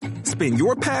spin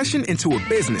your passion into a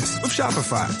business with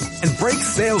Shopify and break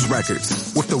sales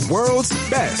records with the world's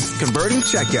best converting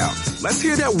checkout. Let's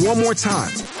hear that one more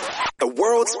time. The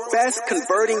world's best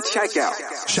converting checkout.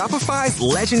 Shopify's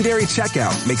legendary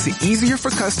checkout makes it easier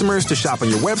for customers to shop on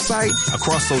your website,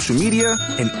 across social media,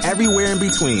 and everywhere in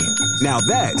between. Now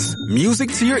that's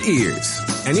music to your ears.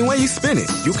 Any way you spin it,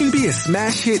 you can be a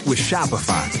smash hit with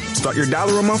Shopify. Start your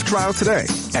 $1 a month trial today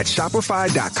at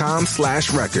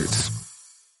shopify.com/records.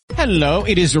 Hello,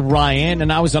 it is Ryan,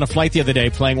 and I was on a flight the other day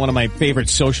playing one of my favorite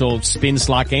social spin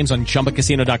slot games on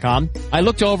ChumbaCasino.com. I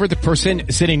looked over at the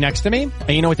person sitting next to me, and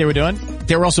you know what they were doing?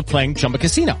 They were also playing Chumba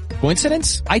Casino.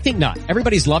 Coincidence? I think not.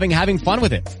 Everybody's loving having fun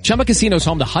with it. Chumba Casino is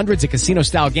home to hundreds of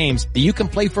casino-style games that you can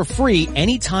play for free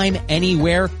anytime,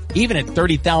 anywhere, even at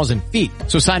 30,000 feet.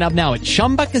 So sign up now at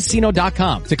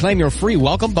ChumbaCasino.com to claim your free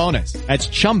welcome bonus. That's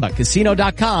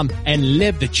ChumbaCasino.com and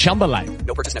live the Chumba life.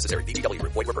 No purchase necessary. VGW.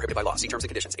 Void where prohibited by law. See terms and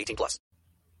conditions. 18+.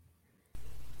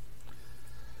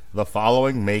 The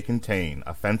following may contain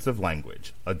offensive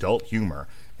language, adult humor,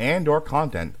 and or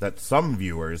content that some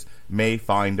viewers may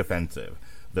find offensive.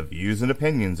 The views and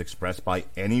opinions expressed by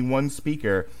any one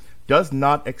speaker does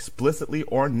not explicitly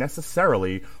or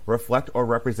necessarily reflect or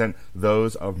represent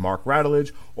those of Mark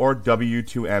Radulich or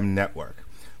W2M Network.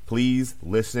 Please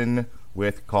listen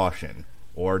with caution,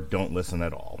 or don't listen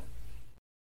at all.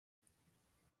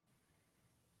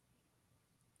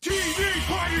 TV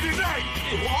party tonight!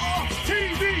 What?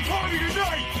 TV party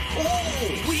tonight!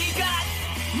 Oh, we got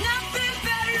nothing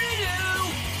better to do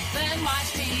than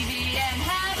watch TV and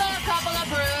have a couple of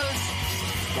brews.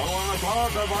 Don't want to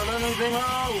talk about anything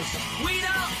else. We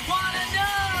don't want to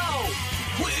know.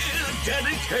 We're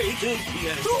dedicated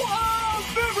to our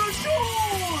favorite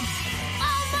shows!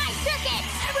 Oh, my circuit!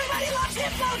 Everybody loves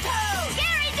Hypnotoad!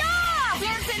 Gary Dog!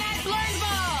 Pearson at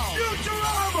Blurnsville!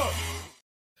 Futurama!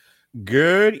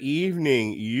 Good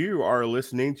evening. You are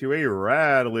listening to a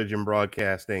Radulich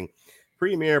Broadcasting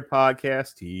premier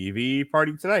podcast TV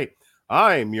party tonight.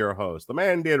 I'm your host, the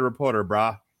mandated reporter,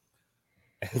 brah.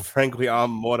 And frankly,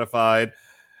 I'm mortified.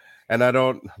 And I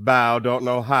don't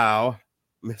know how,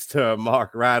 Mr.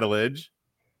 Mark Radulich.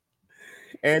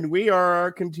 And we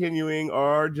are continuing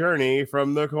our journey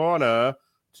from the corner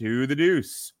to the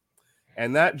deuce.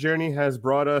 And that journey has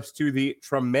brought us to the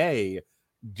Treme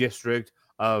district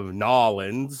of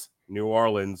New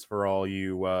Orleans, for all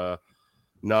you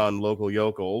non-local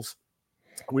yokels.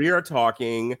 We are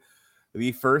talking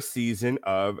the first season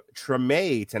of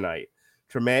Treme tonight.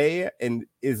 Treme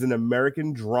is an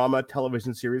American drama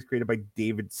television series created by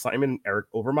David Simon and Eric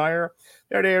Overmyer.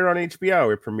 That aired on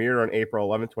HBO. It premiered on April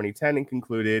 11, 2010 and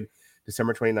concluded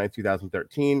December 29,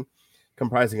 2013.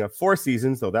 Comprising of 4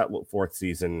 seasons, though that fourth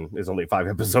season is only 5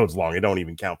 episodes long. It don't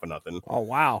even count for nothing. Oh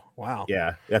wow.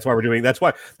 Yeah, that's why we're doing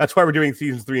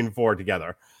seasons 3 and 4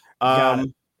 together.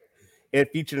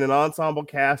 It featured an ensemble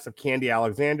cast of Candy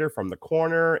Alexander from The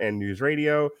Corner and News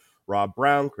Radio, Rob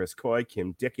Brown, Chris Coy,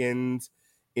 Kim Dickens,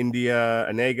 India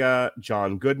Anega,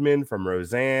 John Goodman from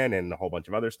Roseanne, and a whole bunch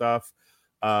of other stuff.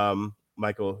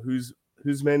 Michael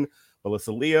Huseman,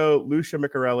 Melissa Leo, Lucia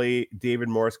Micarelli, David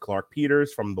Morris, Clark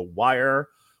Peters from The Wire,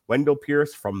 Wendell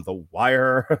Pierce from The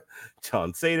Wire,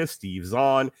 John Seda, Steve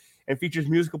Zahn, and features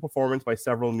musical performance by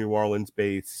several New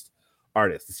Orleans-based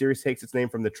artists. The series takes its name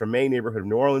from the Treme neighborhood of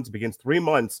New Orleans. It begins 3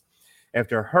 months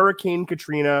after Hurricane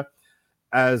Katrina,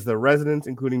 as the residents,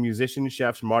 including musicians,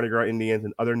 chefs, Mardi Gras Indians,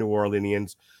 and other New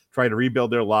Orleanians, try to rebuild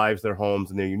their lives, their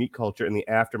homes, and their unique culture in the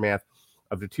aftermath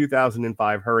of the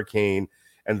 2005 hurricane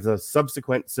and the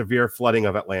subsequent severe flooding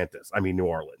of New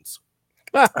Orleans.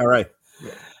 All right.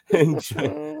 And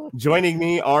joining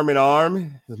me arm in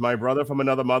arm is my brother from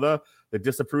another mother, the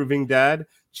disapproving dad,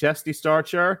 Chesty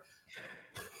Starcher.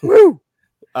 Woo!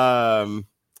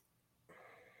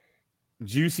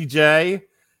 Juicy J,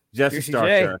 Jesse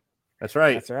Starcher. That's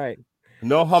right.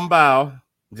 No humbao,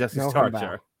 Jesse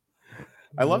Starcher.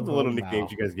 I love the little nicknames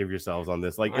you guys give yourselves on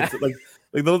this. Like it's like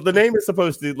the name is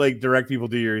supposed to like direct people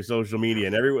to your social media,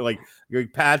 and everyone like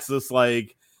Pat's just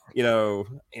like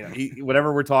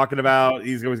whatever we're talking about,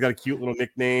 he's always got a cute little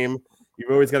nickname.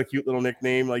 You've always got a cute little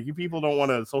nickname. Like you people don't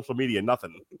want a social media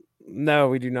nothing. No,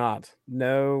 we do not.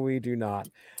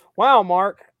 Wow,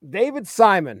 Mark. David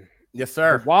Simon. Yes,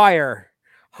 sir. The Wire,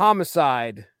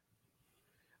 Homicide.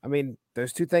 I mean,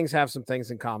 those 2 things have some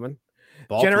things in common.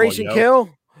 Generation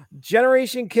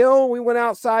Kill. We went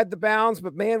outside the bounds,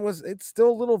 but man, it's still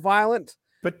a little violent.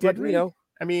 But did we? I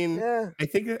mean, yeah. I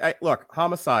think look,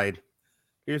 Homicide.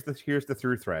 Here's the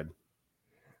through thread.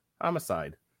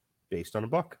 Homicide, based on a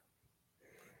book.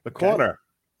 The Corner,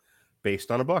 based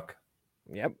on a book.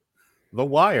 Yep. The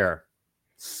Wire,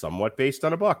 somewhat based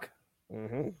on a book.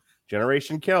 Mm-hmm.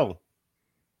 Generation Kill,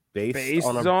 Based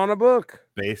on a book.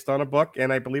 based on a book,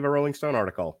 and I believe a Rolling Stone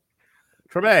article.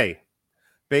 Treme,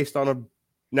 based on a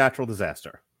natural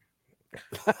disaster.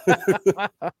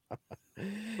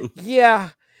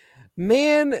 Yeah,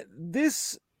 man,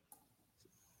 this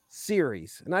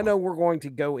series, and I know we're going to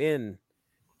go in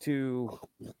to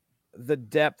the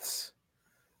depths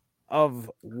of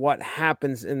what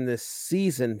happens in this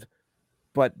season,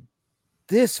 but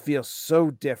this feels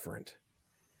so different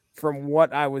from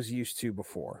what I was used to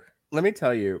before. Let me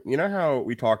tell you, you know how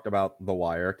we talked about The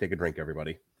Wire? Take a drink,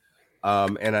 everybody.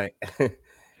 And I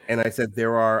and I said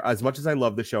there are, as much as I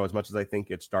love the show, as much as I think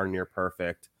it's darn near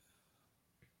perfect,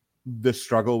 the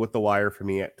struggle with The Wire for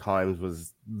me at times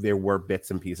was there were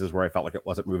bits and pieces where I felt like it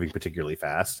wasn't moving particularly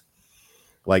fast.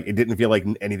 Like it didn't feel like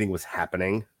anything was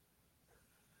happening.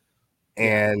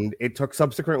 And it took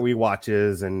subsequent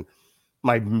rewatches and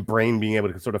my brain being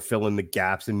able to sort of fill in the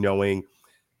gaps and knowing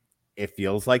it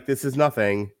feels like this is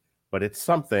nothing, but it's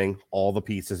something. All the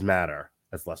pieces matter,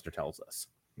 as Lester tells us.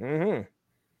 Mm-hmm.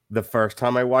 The first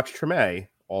time I watched Treme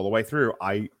all the way through,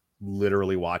 I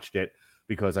literally watched it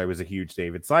because I was a huge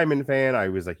David Simon fan. I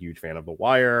was a huge fan of The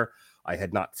Wire. I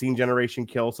had not seen Generation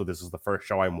Kill, so this is the first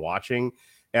show I'm watching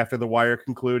after The Wire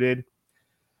concluded.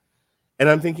 And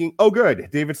I'm thinking, oh, good,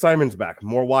 David Simon's back,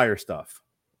 more Wire stuff.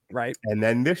 Right. And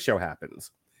then this show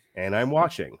happens, and I'm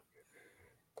watching.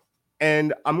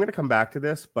 And I'm going to come back to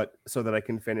this, but so that I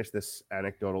can finish this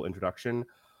anecdotal introduction,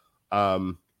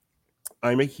 I'm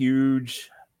a huge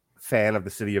fan of the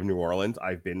city of New Orleans.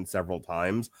 I've been several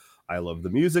times. I love the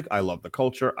music. I love the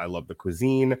culture. I love the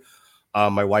cuisine.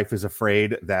 My wife is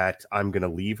afraid that I'm going to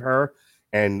leave her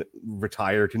and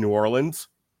retire to New Orleans.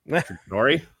 True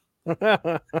story.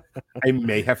 I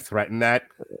may have threatened that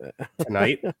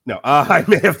tonight. No, I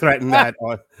may have threatened that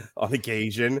on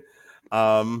occasion.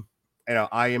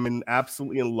 I am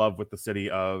absolutely in love with the city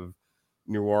of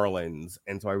New Orleans,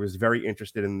 and so I was very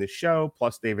interested in this show,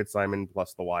 plus David Simon,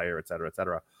 plus The Wire, et cetera, et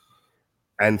cetera.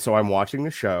 And so I'm watching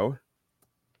the show,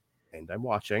 and I'm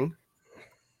watching,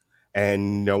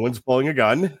 and no one's pulling a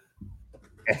gun,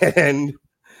 and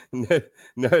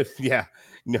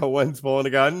no one's pulling a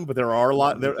gun, but there are a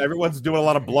lot. Everyone's doing a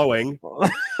lot of blowing.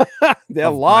 There's a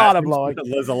lot of blowing.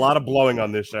 There's a lot of blowing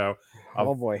on this show.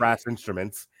 Oh boy, brass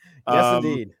instruments. Yes,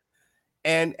 indeed.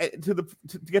 And to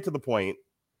get to the point,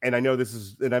 and I know this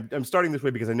is, and I'm starting this way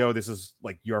because I know this is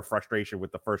like your frustration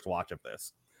with the first watch of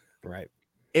this. Right.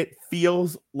 It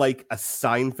feels like a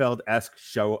Seinfeld-esque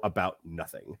show about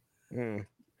nothing. Mm.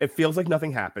 It feels like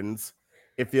nothing happens.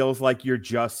 It feels like you're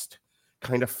just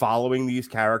kind of following these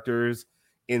characters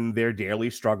in their daily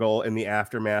struggle in the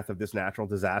aftermath of this natural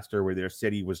disaster where their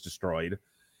city was destroyed.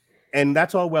 And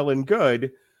that's all well and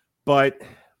good, but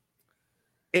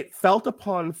it felt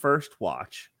upon first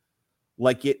watch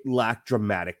like it lacked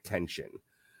dramatic tension.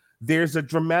 There's a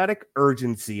dramatic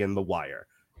urgency in The Wire.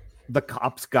 The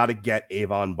cops got to get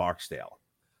Avon Barksdale.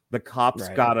 The cops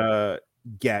got to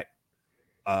get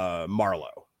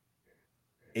Marlowe.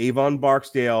 Avon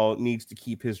Barksdale needs to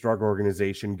keep his drug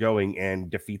organization going and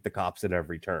defeat the cops at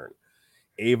every turn.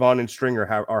 Avon and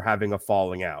Stringer are having a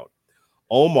falling out.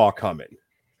 Omar coming.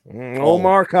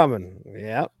 Omar coming.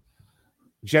 Yep.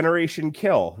 Generation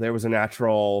Kill. There was a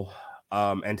natural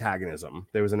antagonism.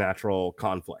 There was a natural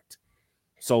conflict.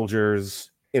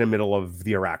 Soldiers in the middle of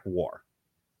the Iraq War.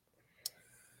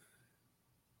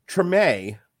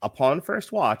 Treme, upon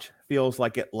first watch, feels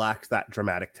like it lacks that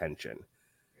dramatic tension.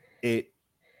 It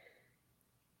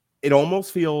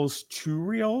almost feels too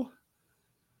real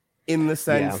in the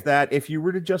sense that if you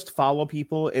were to just follow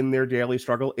people in their daily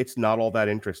struggle, it's not all that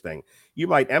interesting. You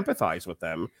might empathize with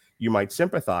them. You might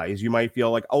sympathize. You might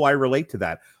feel like, oh, I relate to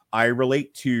that. I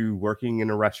relate to working in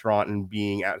a restaurant and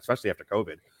being out, especially after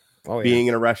COVID, being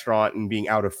in a restaurant and being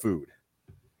out of food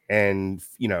and,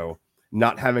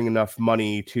 not having enough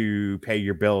money to pay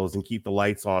your bills and keep the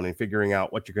lights on and figuring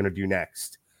out what you're going to do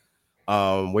next.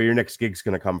 Where your next gig's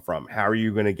going to come from. How are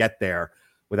you going to get there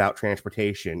without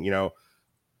transportation?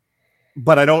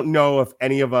 But I don't know if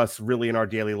any of us really in our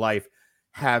daily life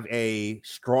have a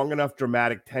strong enough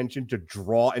dramatic tension to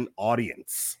draw an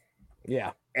audience.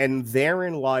 Yeah. And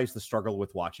therein lies the struggle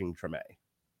with watching Treme.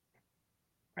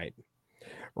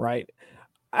 Right.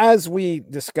 As we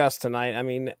discussed tonight, I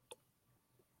mean,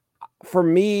 for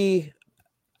me,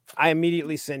 I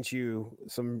immediately sent you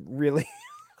some really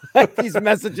these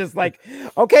messages like,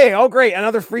 okay, oh great,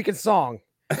 another freaking song.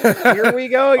 Here we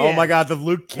go again. Oh my God, the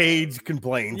Luke Cage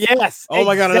complaints. Yes. Oh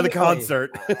my God, another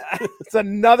concert. It's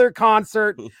another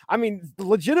concert. I mean,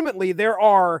 legitimately, there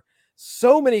are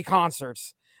so many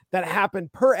concerts that happen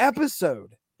per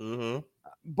episode. Mm-hmm.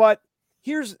 But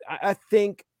here's, I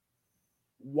think,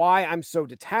 why I'm so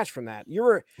detached from that.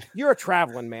 You're a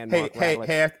traveling man, Mark Radlich.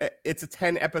 Hey, it's a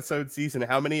 10 episode season.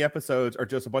 How many episodes are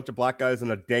just a bunch of black guys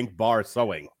in a dank bar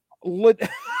sewing?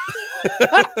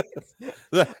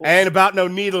 And about no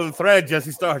needle and thread,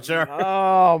 Jesse Starcher.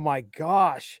 Oh my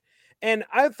gosh. And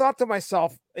I thought to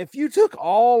myself, if you took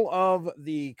all of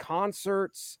the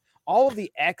concerts, all of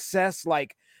the excess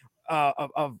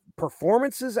of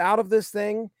performances out of this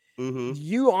thing,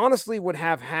 you honestly would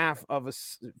have half of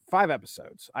 5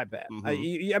 episodes. I bet. I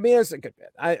mean, it's a good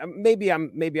bit. Maybe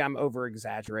I'm over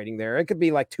exaggerating there. It could be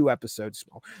like 2 episodes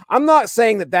small. I'm not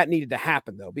saying that needed to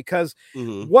happen though, because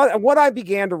what I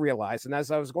began to realize, and as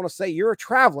I was going to say, you're a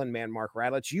traveling man, Mark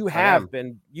Radlich. You have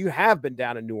been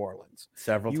down in New Orleans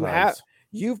several times.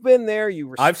 You've been there.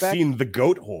 I've seen the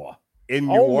goat whore in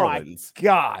New Orleans. My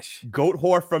gosh, goat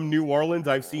whore from New Orleans.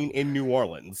 I've seen in New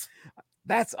Orleans.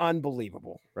 That's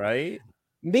unbelievable, right?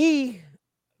 Me,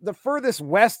 the furthest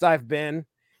west I've been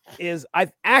is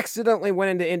I've accidentally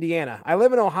went into Indiana. I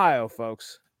live in Ohio,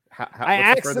 folks.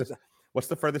 What's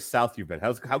the furthest south you've been?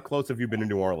 How close have you been to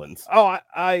New Orleans? Oh,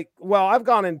 I've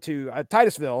gone into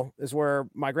Titusville is where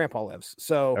my grandpa lives.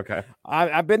 So okay,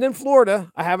 I've been in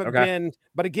Florida. I haven't been,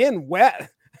 but again, wet.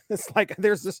 It's like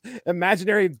there's this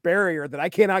imaginary barrier that I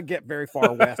cannot get very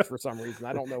far west for some reason.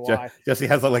 I don't know why. Jesse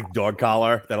has that dog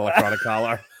collar, that electronic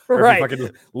collar. Right. He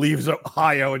fucking leaves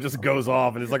Ohio and just goes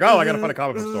off and it's like, oh, I gotta find a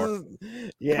comic book store.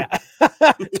 Yeah.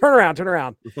 Turn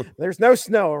around. There's no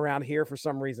snow around here for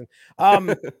some reason.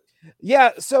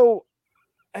 Yeah. So,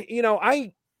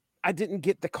 I didn't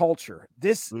get the culture.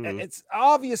 This it's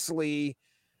obviously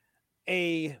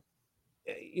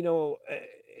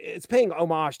it's paying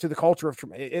homage to the culture of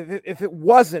Treme. If it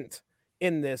wasn't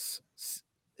in this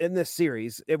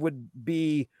series, it would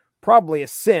be probably a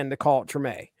sin to call it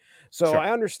Treme. So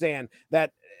I understand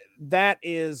that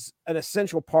is an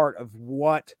essential part of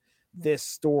what this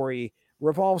story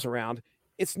revolves around.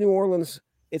 It's New Orleans,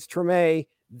 it's Treme.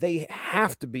 They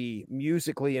have to be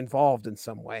musically involved in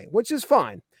some way, which is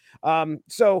fine.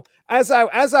 So as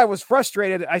I was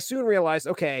frustrated, I soon realized,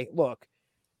 okay, look,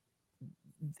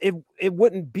 it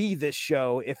wouldn't be this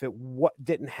show if it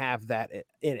didn't have that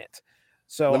in it.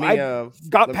 So I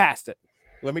got past it.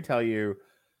 Let me tell you,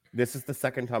 this is the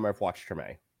second time I've watched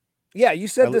Treme. Yeah, you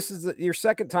said this is your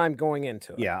second time going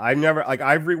into it. Yeah, I've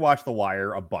rewatched The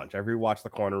Wire a bunch. I've rewatched The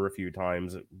Corner a few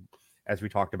times. As we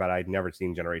talked about, I'd never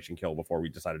seen Generation Kill before we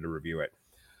decided to review it.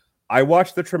 I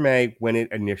watched the Treme when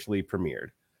it initially premiered.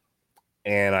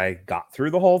 And I got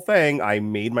through the whole thing. I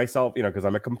made myself, because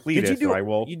I'm a completist.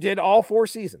 You did all 4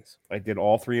 seasons. I did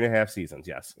all 3.5 seasons.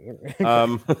 Yes.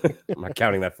 I'm not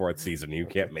counting that 4th season. You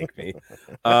can't make me.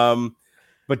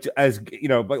 But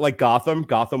but like Gotham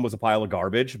was a pile of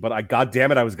garbage. But God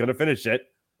damn it, I was going to finish it.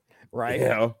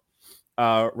 Right.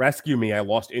 Rescue Me. I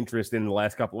lost interest in the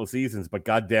last couple of seasons. But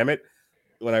God damn it,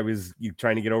 when I was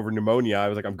trying to get over pneumonia, I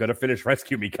was like, I'm going to finish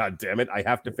Rescue Me. God damn it, I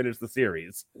have to finish the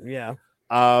series. Yeah.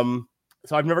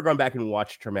 So I've never gone back and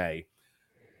watched Treme.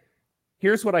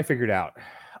 Here's what I figured out.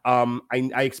 I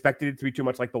expected it to be too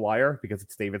much like The Wire because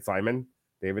it's David Simon,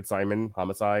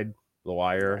 Homicide, The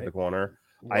Wire, The Corner.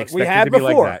 I expected it to be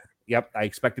like that. Yep, I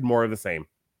expected more of the same.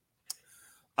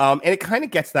 And it kind of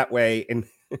gets that way. And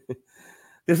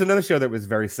there's another show that was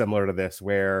very similar to this,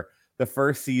 where the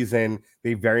first season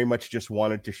they very much just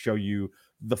wanted to show you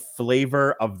the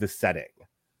flavor of the setting.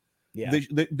 Yeah,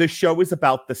 the show is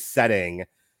about the setting.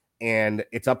 And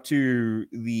it's up to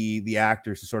the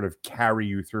actors to sort of carry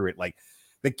you through it. Like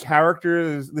the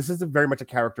characters, this is very much a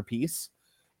character piece,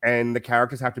 and the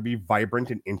characters have to be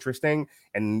vibrant and interesting,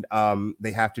 and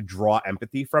they have to draw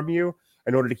empathy from you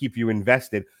in order to keep you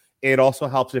invested. It also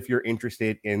helps if you're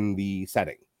interested in the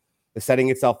setting. The setting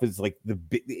itself is like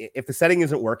if the setting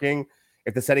isn't working,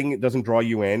 if the setting doesn't draw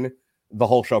you in, the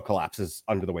whole show collapses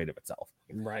under the weight of itself.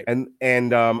 Right.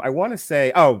 And I want to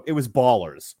say, it was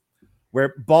Ballers.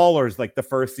 Where Ballers, like the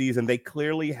first season, they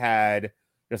clearly had,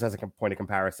 just as a point of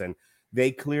comparison,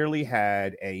 they clearly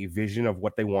had a vision of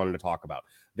what they wanted to talk about.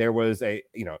 There was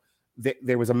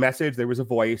there was a message, there was a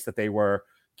voice that they were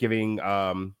giving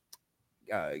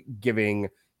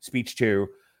speech to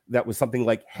that was something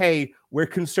like, hey, we're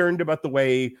concerned about the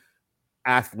way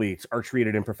athletes are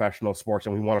treated in professional sports,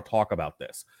 and we want to talk about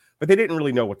this. But they didn't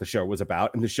really know what the show was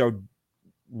about, and the show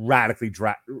radically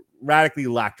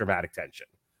lacked dramatic tension.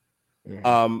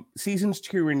 Seasons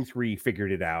 2 and 3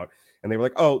 figured it out, and they were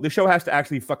like, oh, the show has to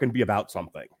actually fucking be about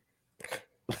something.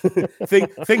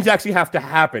 Things actually have to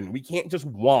happen. We can't just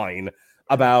whine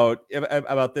about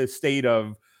the state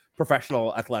of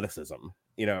professional athleticism.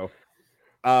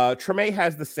 Treme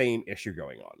has the same issue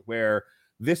going on, where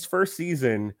this first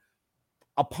season,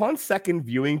 upon second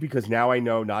viewing, because now I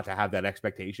know not to have that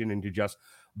expectation and to just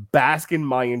bask in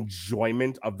my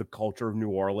enjoyment of the culture of New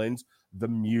Orleans, the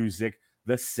music,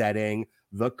 the setting,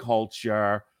 the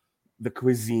culture, the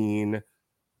cuisine,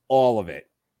 all of it.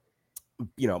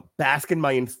 You know, bask in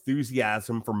my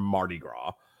enthusiasm for Mardi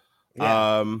Gras.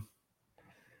 Yeah.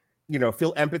 You know,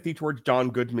 feel empathy towards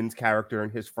John Goodman's character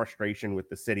and his frustration with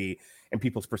the city and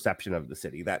people's perception of the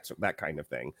city. That's that kind of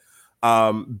thing.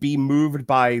 Be moved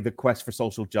by the quest for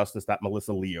social justice that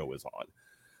Melissa Leo is on.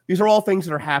 These are all things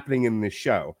that are happening in this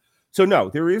show. So no,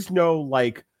 there is no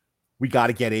like, we got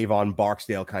to get Avon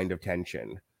Barksdale kind of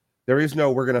tension. There is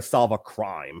no, we're going to solve a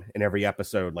crime in every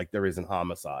episode like there is in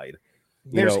Homicide.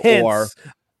 There's hints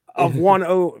of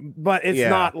but it's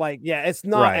not like, it's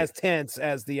not as tense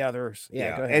as the others.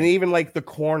 Yeah. Go ahead. And even like The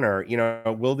Corner, you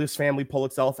know, will this family pull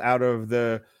itself out of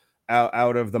the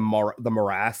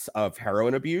morass of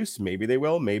heroin abuse? Maybe they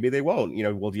will, maybe they won't. You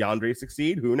know, will DeAndre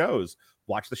succeed? Who knows?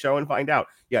 Watch the show and find out.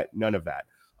 Yeah, none of that.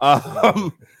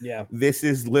 This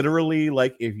is literally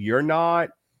like, if you're not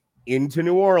into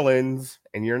New Orleans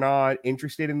and you're not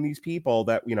interested in these people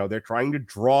that, you know, they're trying to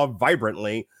draw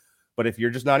vibrantly, but if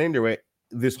you're just not into it,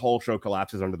 this whole show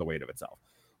collapses under the weight of itself.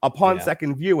 Upon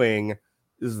second viewing,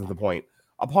 this is the point.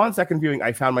 Upon second viewing,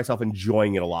 I found myself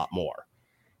enjoying it a lot more.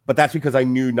 But that's because I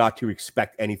knew not to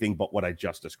expect anything but what I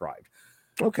just described.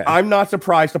 Okay. I'm not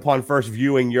surprised upon first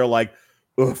viewing, you're like,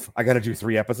 oof, I got to do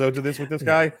 3 episodes of this with this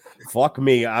guy. Fuck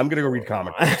me. I'm going to go read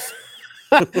comic books.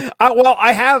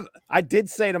 I did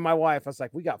say to my wife, I was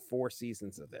like, we got 4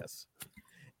 seasons of this.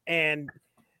 And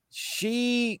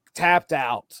she tapped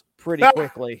out pretty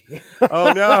quickly.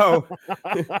 Oh no.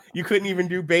 You couldn't even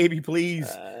do Baby Please.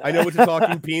 I know it's a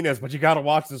talking penis, but you got to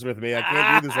watch this with me. I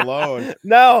can't do this alone.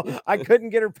 No, I couldn't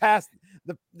get her past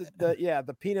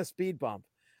the penis speed bump.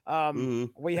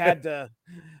 We had to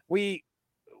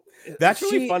That's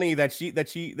really funny that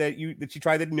she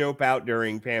tried to nope out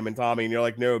during Pam and Tommy, and you're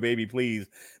like, no, baby, please.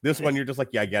 This one, you're just like,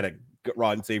 yeah, I get it.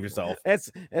 Run, save yourself. It's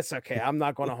okay. I'm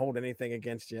not going to hold anything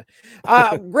against you.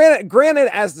 Granted,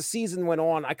 as the season went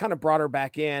on, I kind of brought her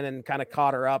back in and kind of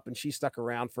caught her up, and she stuck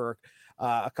around for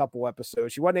a couple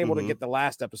episodes. She wasn't able to get the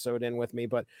last episode in with me,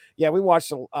 but yeah, we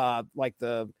watched like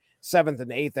the 7th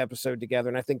and 8th episode together,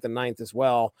 and I think the 9th as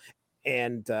well.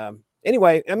 And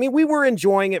anyway, I mean, we were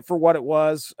enjoying it for what it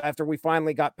was after we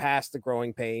finally got past the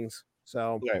growing pains.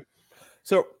 So,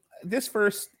 so this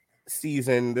first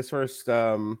season, the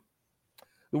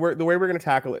way we're going to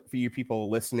tackle it for you people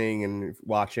listening and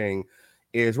watching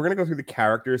is we're going to go through the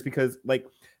characters, because like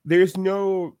there's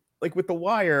no, like with The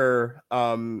Wire,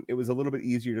 it was a little bit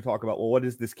easier to talk about, well, what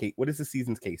is this case? What is the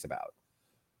season's case about?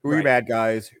 Who are your bad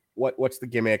guys? What's the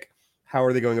gimmick? How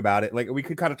are they going about it? Like we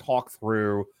could kind of talk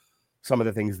through some of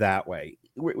the things that way.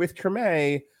 With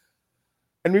Treme,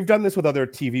 and we've done this with other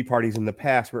TV parties in the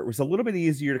past, where it was a little bit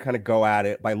easier to kind of go at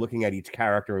it by looking at each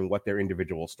character and what their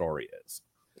individual story is.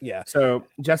 Yeah. So,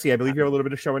 Jesse, I believe you have a little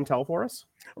bit of show and tell for us.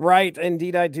 Right.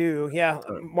 Indeed, I do. Yeah.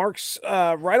 Mark's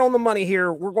right on the money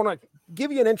here. We're going to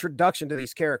give you an introduction to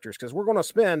these characters because we're going to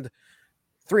spend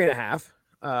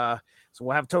 3.5. So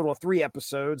we'll have a total of 3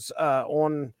 episodes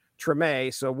on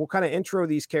Treme. So we'll kind of intro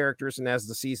these characters. And as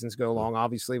the seasons go along,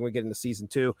 obviously, when we get into season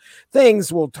 2,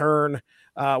 things will turn.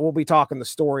 We'll be talking the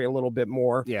story a little bit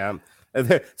more. Yeah.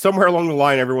 Somewhere along the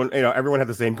line, everyone had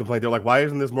the same complaint. They're like, why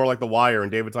isn't this more like The Wire? And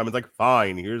David Simon's like,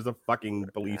 fine, here's a fucking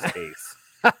police case.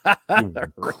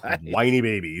 Whiny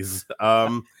babies.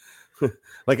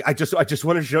 Like, I just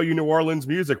want to show you New Orleans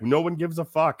music. No one gives a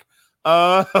fuck.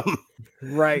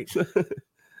 Right.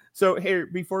 So here,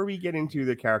 before we get into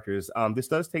the characters, this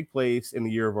does take place in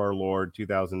the year of our Lord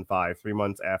 2005, 3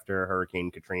 months after Hurricane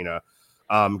Katrina.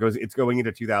 It's going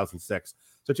into 2006.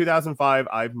 So 2005,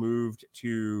 I've moved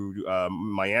to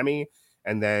Miami,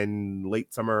 and then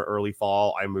late summer, early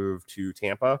fall, I moved to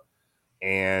Tampa,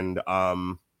 and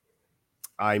I'm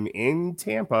in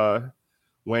Tampa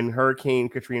when Hurricane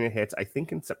Katrina hits, I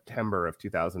think in September of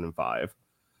 2005.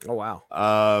 Oh, wow.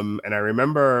 And I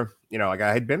remember, like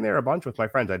I had been there a bunch with my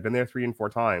friends. I'd been there 3 and 4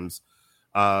 times.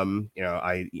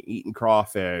 I eaten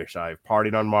crawfish. I've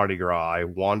partied on Mardi Gras. I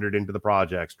wandered into the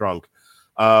projects drunk.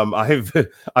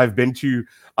 I've been to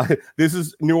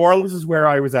New Orleans is where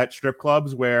I was at strip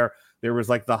clubs where there was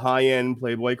like the high end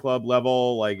Playboy Club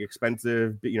level, like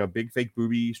expensive, big fake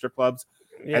booby strip clubs.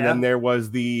 Yeah. And then there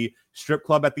was the strip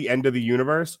club at the end of the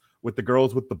universe with the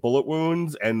girls with the bullet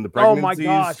wounds and the pregnancies,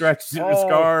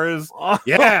 scars.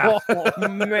 Yeah. Oh,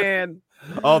 man.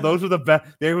 Oh, those were the best.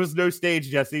 There was no stage,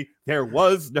 Jesse. There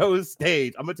was no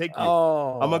stage. I'm gonna take you.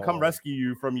 I'm gonna come rescue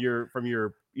you from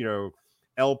your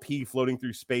LP floating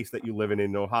through space that you live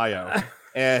in Ohio.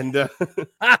 And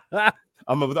I'm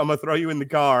I'm gonna throw you in the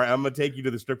car. I'm gonna take you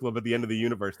to the strip club at the end of the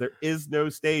universe. There is no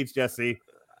stage, Jesse.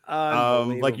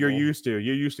 Like you're used to.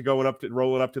 You're used to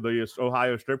rolling up to the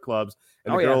Ohio strip clubs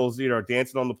and the girls,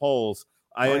 dancing on the poles.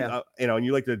 And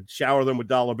you like to shower them with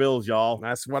dollar bills, y'all.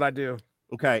 That's what I do.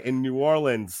 Okay, in New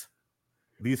Orleans,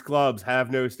 these clubs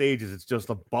have no stages. It's just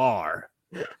a bar.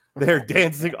 They're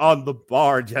dancing on the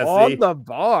bar, Jesse. On the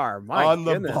bar,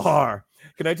 the bar.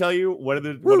 Can I tell you one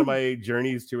of my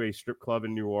journeys to a strip club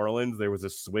in New Orleans? There was a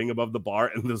swing above the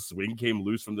bar, and the swing came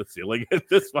loose from the ceiling. And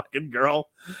this fucking girl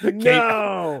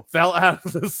fell out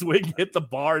of the swing, hit the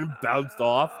bar, and bounced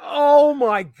off. Oh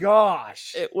my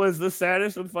gosh! It was the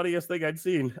saddest and funniest thing I'd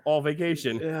seen all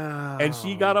vacation. And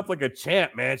she got up like a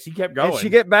champ, man. She kept going. Did she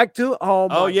get back to?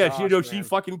 Oh yeah, gosh, she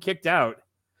fucking kicked out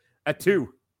at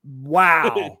 2.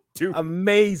 Wow, 2.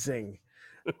 Amazing.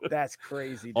 That's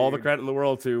crazy. Dude. All the credit in the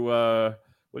world to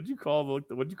what'd you call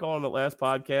on the last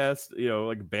podcast?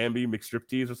 Like Bambi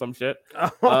McStriptease or some shit.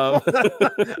 Oh,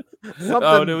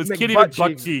 it was Kitty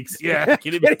McBuckcheeks. Yeah,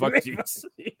 Kitty McBuckcheeks.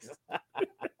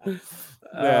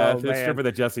 Yeah, the stripper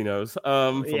that Jesse knows.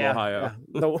 From Ohio.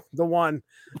 Yeah. The one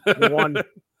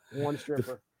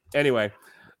stripper. Anyway,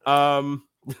 so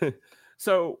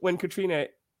when Katrina,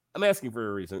 I'm asking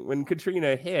for a reason. When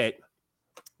Katrina hit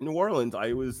New Orleans,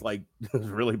 I was like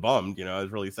really bummed. I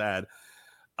was really sad.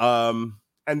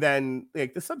 And then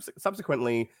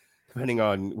subsequently, depending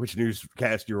on which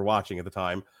newscast you were watching at the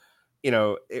time,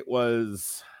 there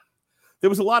was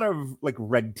a lot of like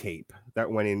red tape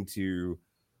that went into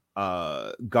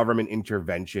government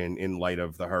intervention in light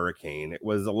of the hurricane. It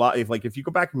was a lot. If you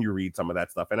go back and you read some of that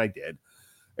stuff, and I did,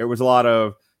 it was a lot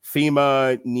of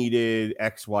FEMA needed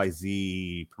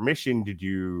XYZ permission to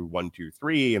do 1, 2,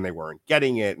 3, and they weren't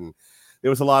getting it. And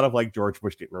there was a lot of like George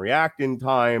Bush didn't react in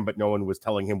time, but no one was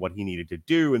telling him what he needed to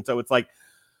do. And so it's like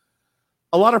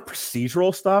a lot of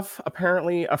procedural stuff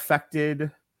apparently affected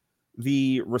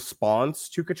the response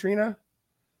to Katrina.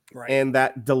 Right. And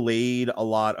that delayed a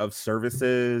lot of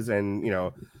services. And,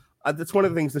 that's one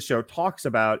of the things the show talks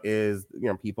about is,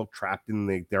 people trapped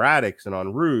in their attics and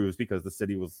on roofs because the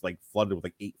city was like flooded with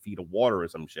like 8 feet of water or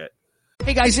some shit.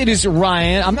 Hey guys, it is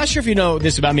Ryan. I'm not sure if you know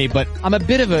this about me, but I'm a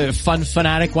bit of a fun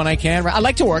fanatic when I can. I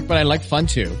like to work, but I like fun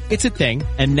too. It's a thing.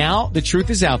 And now the truth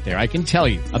is out there. I can tell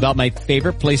you about my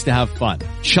favorite place to have fun.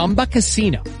 Chumba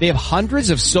Casino. They have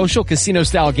hundreds of social casino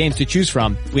style games to choose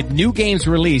from with new games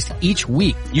released each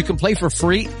week. You can play for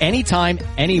free anytime,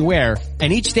 anywhere.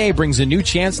 And each day brings a new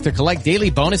chance to collect daily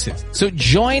bonuses. So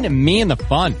join me in the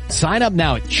fun. Sign up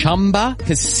now at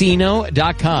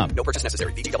ChumbaCasino.com. No purchase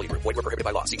necessary. VGW Group. Void where prohibited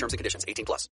by law. See terms and conditions.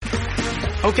 18+.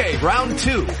 Okay, round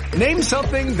 2. Name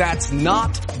something that's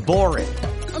not boring.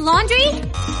 A laundry?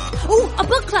 Ooh, a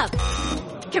book club.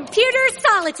 Computer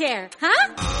solitaire,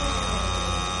 huh?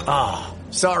 Ah,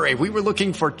 sorry. We were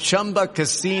looking for Chumba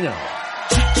Casino.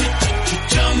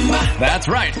 That's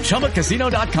right.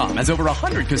 ChumbaCasino.com has over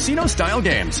 100 casino-style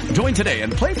games. Join today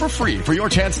and play for free for your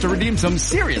chance to redeem some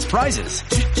serious prizes.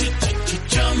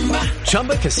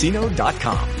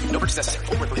 ChumbaCasino.com. No purchase necessary.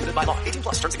 Void where prohibited by law. 18+.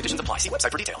 Terms and conditions apply. See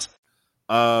website for details.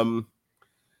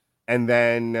 And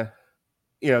then,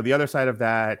 the other side of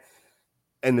that,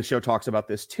 and the show talks about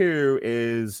this too,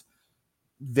 is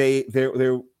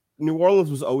New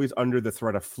Orleans was always under the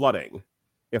threat of flooding.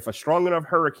 If a strong enough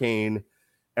hurricane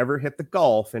ever hit the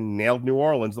Gulf and nailed New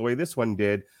Orleans the way this one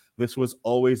did, this was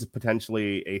always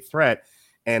potentially a threat.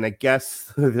 And I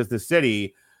guess the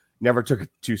city never took it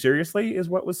too seriously, is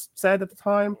what was said at the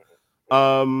time.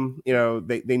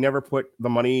 They never put the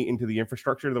money into the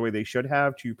infrastructure the way they should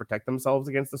have to protect themselves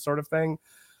against this sort of thing.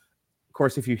 Of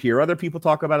course, if you hear other people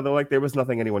talk about it, they're like, there was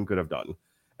nothing anyone could have done.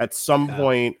 At some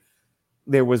point,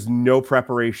 there was no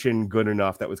preparation good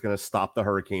enough that was going to stop the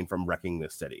hurricane from wrecking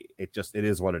this city. It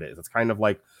is what it is. It's kind of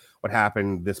like what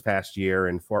happened this past year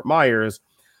in Fort Myers,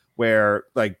 where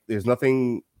like there's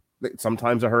nothing.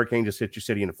 Sometimes a hurricane just hits your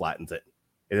city and it flattens it.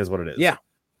 It is what it is. Yeah.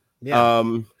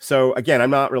 So again,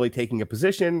 I'm not really taking a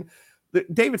position.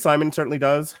 David Simon certainly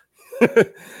does.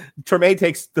 Treme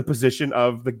takes the position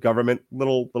of the government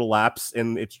little lapse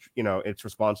in its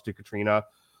response to Katrina.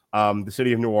 The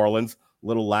city of New Orleans,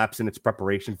 little lapse in its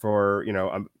preparation for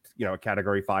a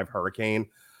Category 5 hurricane.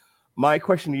 My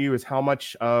question to you is, how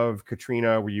much of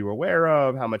Katrina were you aware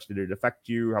of? How much did it affect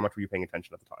you? How much were you paying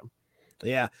attention at the time?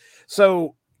 Yeah.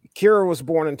 So Kira was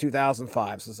born in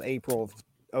 2005. So it's April of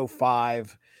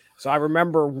 2005. So I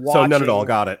remember watching. So none at all.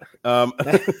 Got it.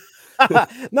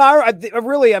 No, I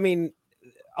really,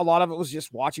 a lot of it was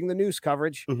just watching the news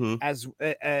coverage as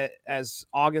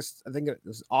August. I think it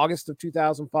was August of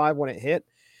 2005 when it hit.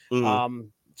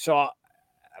 So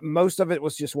most of it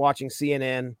was just watching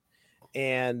CNN,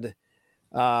 and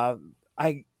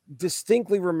I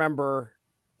distinctly remember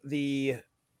the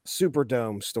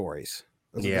Superdome stories.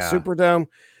 The Superdome.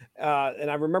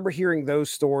 And I remember hearing those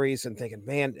stories and thinking,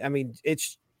 man, I mean,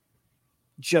 it's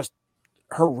just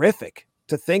horrific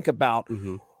to think about.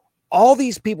 All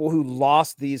these people who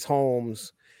lost these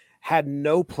homes had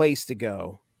no place to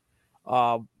go.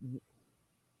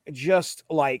 Just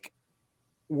like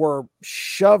were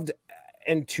shoved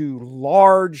into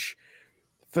large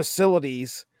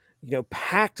facilities,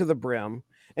 packed to the brim.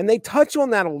 And they touch on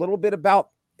that a little bit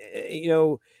about,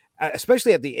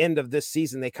 especially at the end of this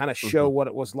season, they kind of show what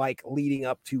it was like leading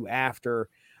up to after,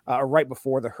 right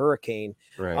before the hurricane.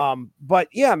 Right. But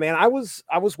yeah, man, I was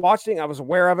watching, I was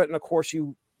aware of it. And of course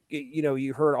you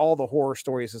heard all the horror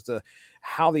stories as to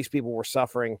how these people were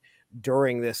suffering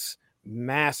during this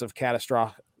massive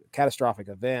catastrophic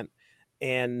event.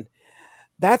 And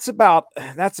that's about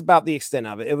the extent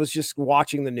of it. It was just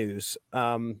watching the news.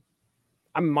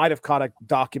 I might have caught a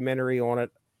documentary on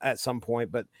it at some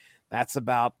point, but that's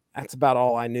about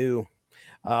all I knew.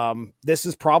 This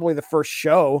is probably the first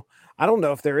show. I don't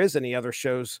know if there is any other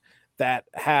shows that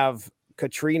have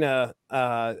Katrina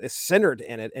is centered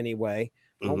in it anyway.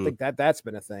 I don't think that's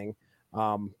been a thing.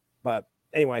 But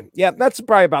anyway, yeah, that's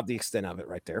probably about the extent of it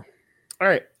right there. All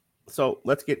right. So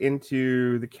let's get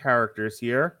into the characters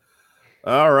here.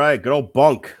 All right. Good old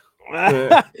Bunk.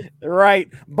 Right.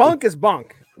 Bunk is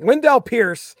Bunk. Wendell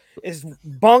Pierce is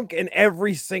Bunk in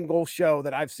every single show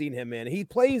that I've seen him in. He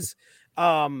plays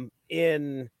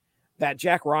in that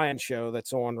Jack Ryan show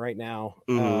that's on right now.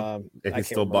 If he's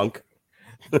still Bunk.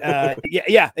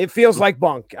 Yeah, it feels like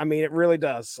Bunk. I mean, it really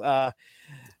does.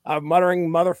 Muttering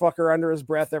motherfucker under his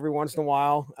breath every once in a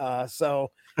while.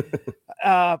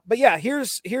 But yeah,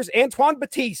 here's Antoine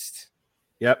Batiste.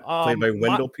 Yep, played by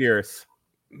Wendell Pierce.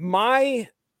 My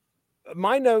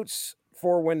notes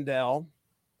for Wendell,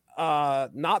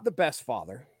 not the best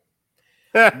father,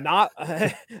 not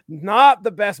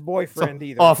the best boyfriend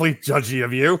either. Awfully judgy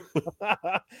of you.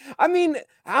 I mean,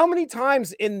 how many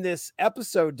times in this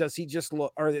episode does he just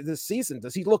look, or this season,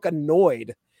 does he look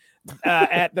annoyed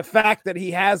at the fact that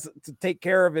he has to take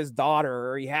care of his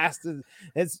daughter, or he has to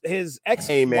his ex-wife?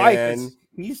 Hey man,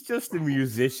 he's just a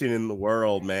musician in the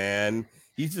world, man.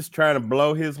 He's just trying to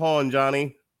blow his horn,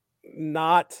 Johnny.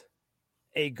 Not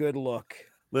a good look.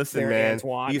 Listen, man,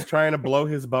 Antoine. He's trying to blow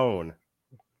his bone.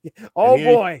 Oh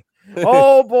boy.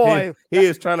 He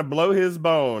is trying to blow his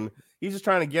bone. He's just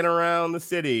trying to get around the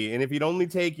city. And if he'd only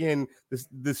taken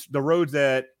the roads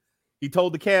that he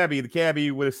told the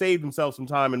cabbie would have saved himself some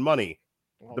time and money.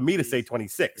 The me to say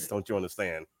 26, don't you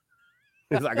understand?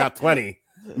 I got 20.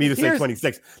 Me to say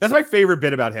 26. That's my favorite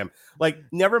bit about him. Like,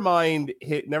 never mind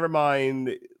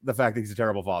the fact that he's a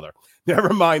terrible father.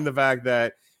 Never mind the fact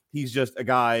that he's just a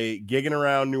guy gigging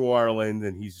around New Orleans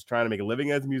and he's just trying to make a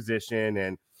living as a musician.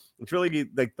 And it's really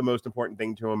like the most important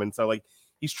thing to him. And so like,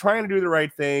 he's trying to do the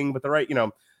right thing, but let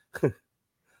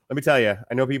me tell you,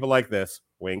 I know people like this.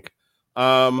 Wink.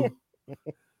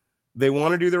 They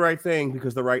want to do the right thing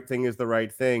because the right thing is the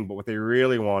right thing. But what they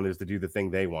really want is to do the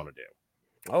thing they want to do.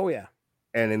 Oh yeah.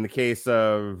 And in the case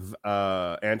of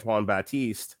Antoine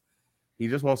Batiste, he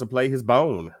just wants to play his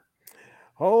bone.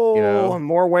 Oh,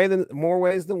 more ways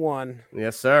than one.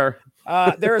 Yes, sir.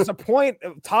 There is a point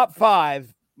of top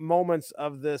 5 moments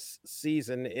of this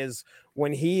season is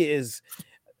when he is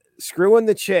screwing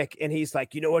the chick and he's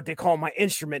like, you know what they call my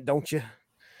instrument, don't you?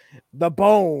 The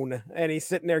bone. And he's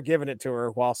sitting there giving it to her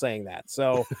while saying that.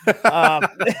 So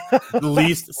the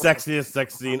least sexiest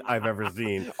sex scene I've ever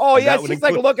seen. Oh yeah, she's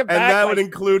like looking back. And that would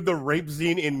include the rape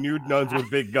scene in Nude Nuns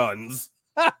with Big Guns.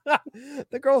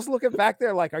 The girl's looking back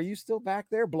there like, are you still back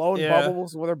there blowing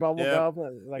bubbles with her bubble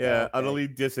gum? Like, utterly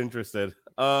disinterested.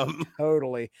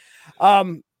 Totally.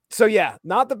 So yeah,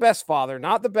 not the best father,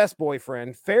 not the best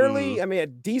boyfriend. Fairly, I mean, a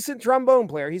decent trombone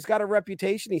player. He's got a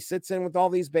reputation. He sits in with all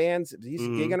these bands. He's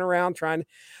gigging around trying.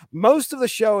 Most of the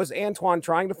show is Antoine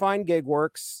trying to find gig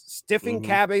work, stiffing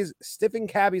cabbies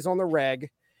on the reg.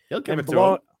 He'll give it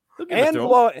to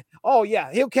him. Oh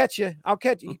yeah, he'll catch you. I'll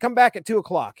catch you. You come back at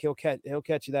 2:00. He'll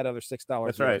catch you that other $6.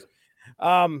 That's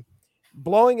right.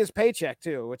 Blowing his paycheck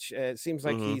too, which it seems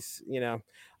like he's,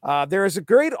 there is a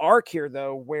great arc here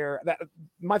though, where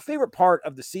my favorite part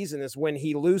of the season is when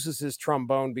he loses his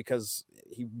trombone because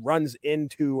he runs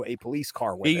into a police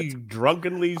car with he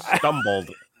drunkenly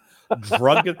stumbled.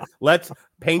 Let's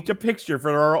paint a picture for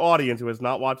our audience who has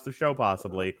not watched the show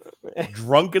possibly.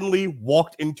 Drunkenly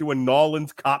walked into a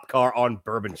Nolans cop car on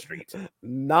Bourbon Street.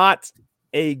 Not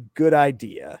a good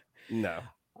idea. No.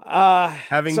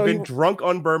 Having been drunk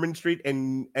on Bourbon Street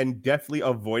and definitely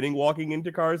avoiding walking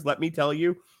into cars, let me tell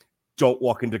you, don't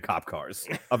walk into cop cars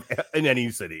in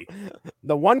any city.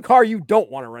 The one car you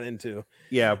don't want to run into.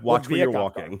 Yeah, watch where you're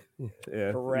walking.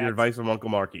 Yeah, Correct. your advice from Uncle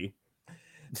Marky.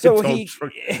 So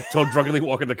don't drunkenly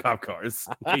walk into cop cars.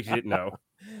 In case you didn't know.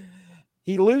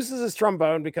 He loses his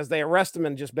trombone because they arrest him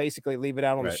and just basically leave it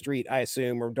out on the Right. street, I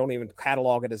assume, or don't even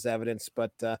catalog it as evidence.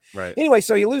 But Right. anyway,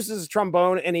 so he loses his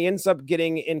trombone and he ends up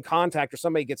getting in contact, or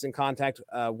somebody gets in contact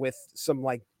with some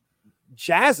like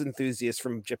jazz enthusiasts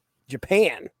from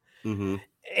Japan. Mm-hmm.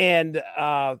 And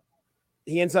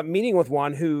he ends up meeting with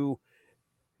one who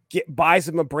buys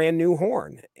him a brand new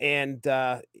horn. And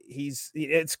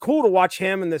it's cool to watch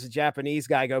him and this Japanese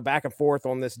guy go back and forth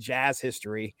on this jazz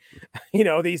history. You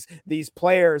know, these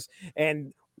players,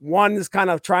 and one is kind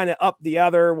of trying to up the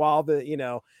other while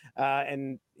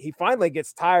and he finally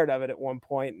gets tired of it at one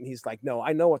point, and he's like, no,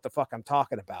 I know what the fuck I'm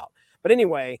talking about. But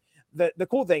anyway, the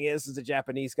cool thing is the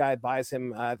Japanese guy buys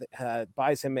him a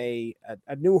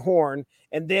new horn,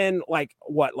 and then like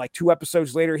 2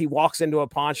 episodes later, he walks into a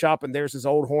pawn shop and there's his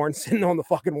old horn sitting on the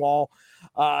fucking wall.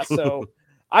 So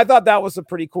I thought that was a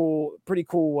pretty cool. It's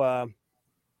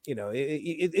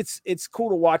cool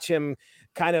to watch him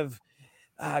kind of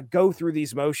go through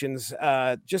these motions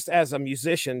just as a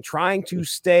musician, trying to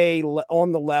stay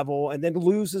on the level, and then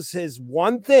loses his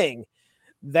one thing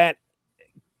that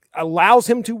allows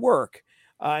him to work.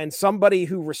 And somebody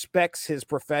who respects his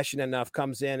profession enough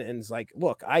comes in and is like,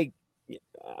 look, let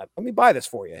me buy this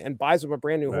for you, and buys him a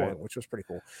brand new horn, which was pretty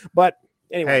cool. But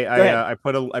anyway, hey, I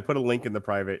put a link in the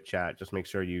private chat. Just make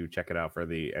sure you check it out for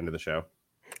the end of the show.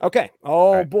 Okay.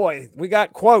 Oh boy, we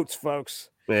got quotes, folks.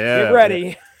 Yeah, get ready.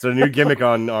 Yeah. It's a new gimmick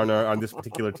on this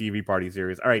particular TV party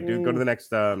series. All right, dude, go to the next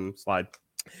slide.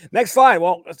 Next slide.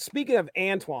 Well, speaking of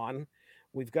Antoine,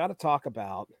 we've got to talk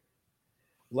about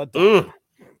LaDonna.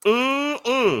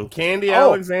 Candy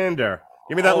Alexander.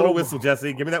 Give me that little whistle,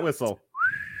 Jesse. Give me that whistle.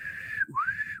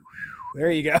 There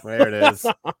you go. There it is.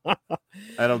 I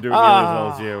don't do it nearly as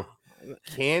well as you.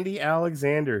 Candy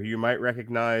Alexander, who you might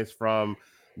recognize from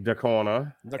The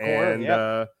Corner,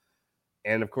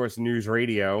 and of course News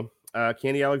Radio.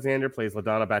 Candy Alexander plays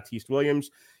LaDonna Baptiste Williams.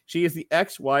 She is the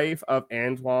ex-wife of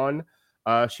Antoine.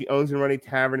 She owns and runs a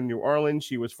tavern in New Orleans.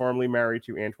 She was formerly married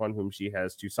to Antoine, whom she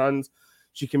has 2 sons.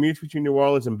 She commutes between New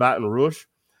Orleans and Baton Rouge,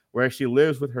 where she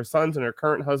lives with her sons and her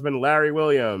current husband, Larry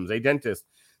Williams, a dentist.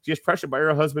 She is pressured by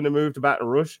her husband to move to Baton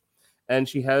Rouge, and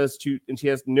she has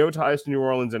no ties to New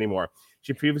Orleans anymore.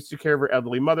 She previously took care of her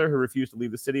elderly mother, who refused to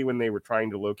leave the city when they were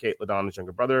trying to locate LaDonna's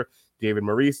younger brother, David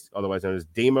Maurice, otherwise known as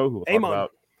Damo, who we'll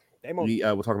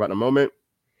talk about in a moment,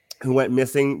 who went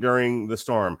missing during the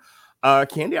storm.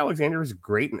 Candy Alexander is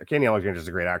great. Candy Alexander is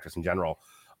a great actress in general.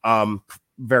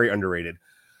 Very underrated.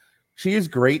 She is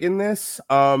great in this.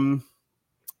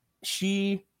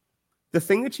 The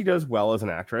thing that she does well as an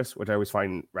actress, which I always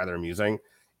find rather amusing,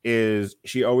 is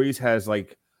she always has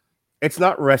like, it's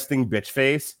not resting bitch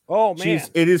face. Oh man,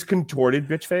 it is contorted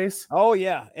bitch face. Oh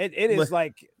yeah, it is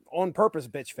like on purpose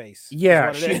bitch face.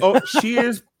 Yeah, she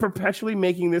is perpetually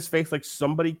making this face like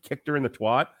somebody kicked her in the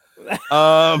twat.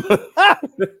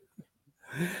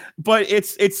 But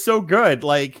it's so good,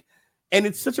 like, and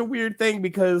it's such a weird thing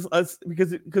because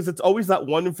it's always that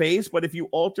one face, but if you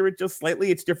alter it just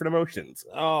slightly, it's different emotions.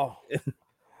 Oh,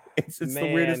 it's the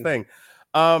weirdest thing.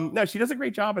 No, she does a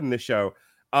great job in this show.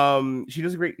 She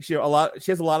has a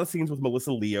lot of scenes with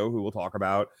Melissa Leo, who we'll talk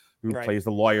about, who plays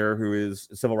the lawyer, who is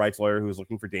a civil rights lawyer who is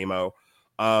looking for Damo.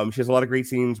 She has a lot of great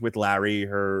scenes with Larry,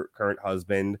 her current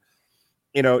husband.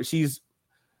 You know, she's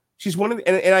one of the,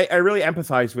 and I really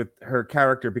empathize with her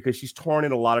character because she's torn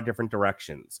in a lot of different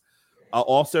directions.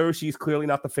 Also, she's clearly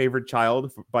not the favored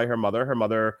child by her mother. Her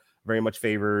mother very much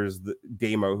favors the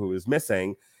Damo, who is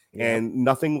missing, and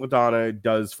nothing LaDonna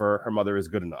does for her mother is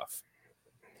good enough.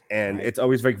 And it's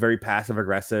always very, very passive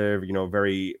aggressive, you know,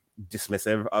 very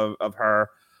dismissive of her.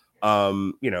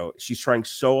 You know, she's trying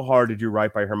so hard to do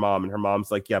right by her mom, and her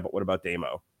mom's like, yeah, but what about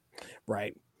Damo?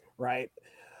 Right.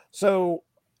 So,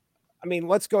 I mean,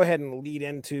 let's go ahead and lead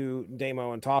into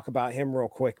Damo and talk about him real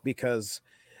quick, because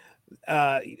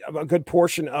a good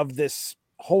portion of this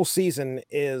whole season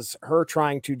is her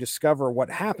trying to discover what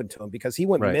happened to him, because he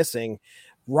went missing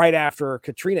right after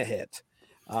Katrina hit.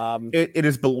 It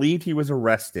is believed he was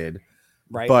arrested,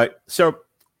 right? But so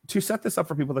to set this up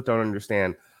for people that don't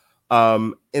understand,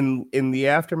 in the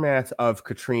aftermath of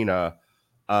Katrina,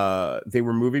 they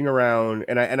were moving around,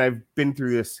 and I've been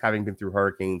through this, having been through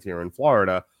hurricanes here in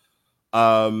Florida.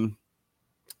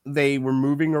 They were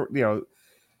moving, you know.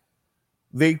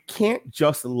 They can't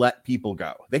just let people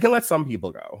go. They can let some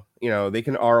people go. You know, they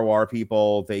can ROR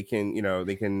people. They can, you know,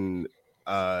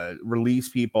 release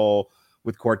people.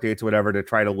 with court dates or whatever to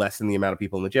try to lessen the amount of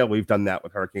people in the jail. We've done that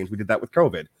with hurricanes. We did that with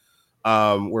COVID,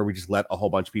 where we just let a whole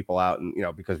bunch of people out, and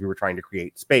because we were trying to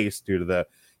create space due to the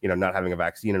not having a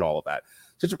vaccine and all of that.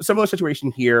 So it's a similar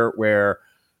situation here where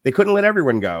they couldn't let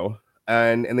everyone go,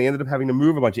 and they ended up having to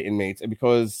move a bunch of inmates, and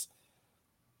because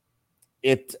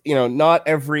not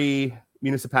every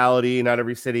municipality, not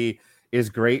every city is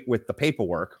great with the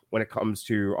paperwork when it comes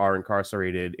to our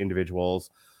incarcerated individuals.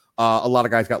 A lot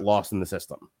of guys got lost in the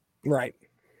system. Right.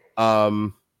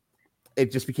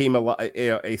 It just became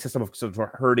a system of sort of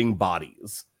hurting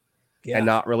bodies and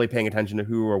not really paying attention to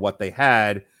who or what they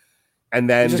had. And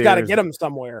then you just got to get them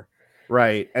somewhere.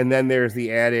 Right. And then there's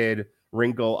the added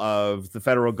wrinkle of the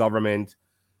federal government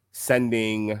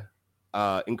sending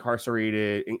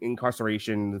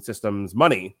incarceration systems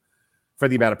money for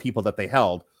the amount of people that they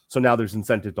held. So now there's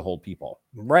incentive to hold people.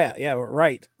 Right. Yeah.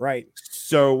 Right.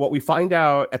 So what we find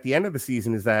out at the end of the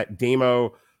season is that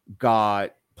Damo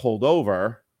got pulled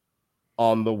over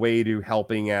on the way to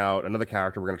helping out another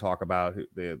character we're going to talk about,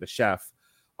 the chef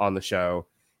on the show.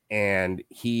 And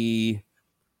he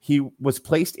was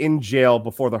placed in jail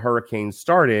before the hurricane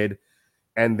started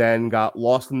and then got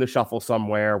lost in the shuffle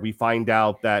somewhere. We find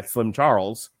out that Slim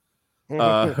Charles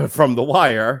from The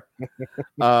Wire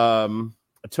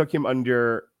took him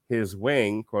under his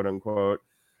wing, quote unquote,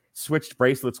 switched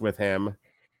bracelets with him,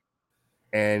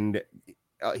 and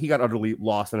he got utterly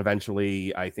lost. And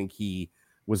eventually, I think he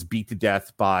was beat to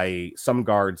death by some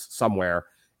guards somewhere,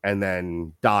 and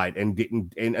then died. And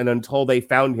until they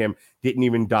found him, didn't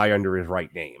even die under his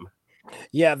right name.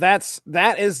 Yeah,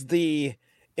 that is the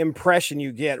impression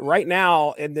you get right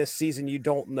now in this season. You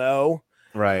don't know,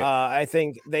 right? I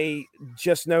think they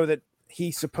just know that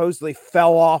he supposedly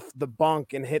fell off the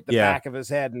bunk and hit the back of his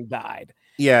head and died.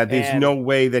 Yeah, there's no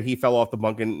way that he fell off the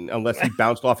bunk unless he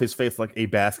bounced off his face like a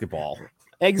basketball.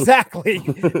 Exactly.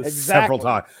 Several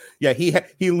times. Yeah,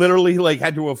 he literally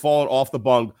had to have fallen off the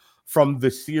bunk from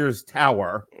the Sears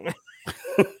Tower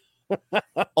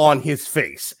on his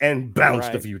face and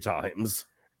bounced a few times.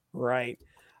 Right.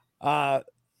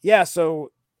 Yeah,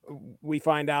 so we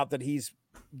find out that he's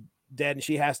dead and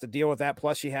she has to deal with that.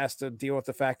 Plus she has to deal with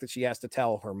the fact that she has to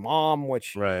tell her mom,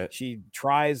 which she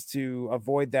tries to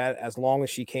avoid that as long as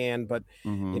she can, but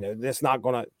that's not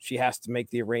gonna, she has to make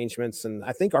the arrangements. And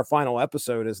I think our final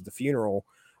episode is the funeral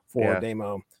for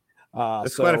Damo.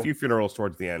 There's quite a few funerals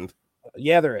towards the end.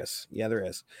 Yeah, there is. She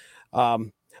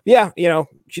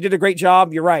did a great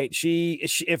job. You're right. She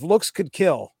if looks could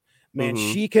kill, man,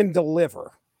 she can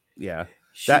deliver. Yeah.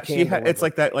 It's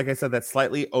like that, like I said, that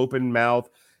slightly open mouth,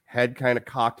 head kind of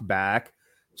cocked back,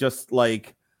 just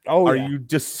like, are you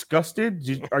disgusted?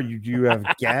 Do you have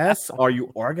gas? Are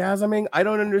you orgasming? I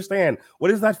don't understand.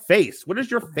 What is that face? What is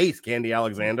your face, Candy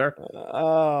Alexander?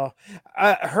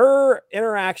 Her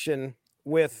interaction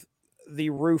with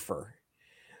the roofer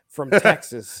from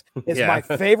Texas is my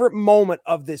favorite moment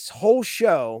of this whole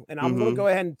show, and I'm going to go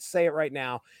ahead and say it right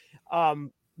now,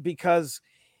 because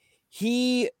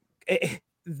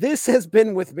this has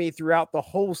been with me throughout the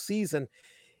whole season.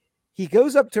 He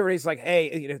goes up to her and he's like,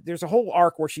 hey, there's a whole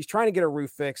arc where she's trying to get a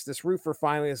roof fixed. This roofer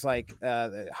finally is like,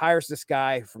 hires this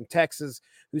guy from Texas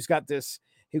who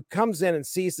comes in and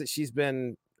sees that she's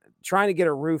been trying to get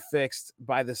a roof fixed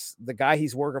by the guy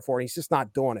he's working for, and he's just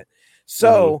not doing it.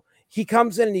 So he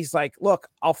comes in and he's like, look,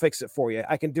 I'll fix it for you.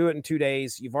 I can do it in 2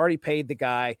 days. You've already paid the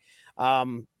guy.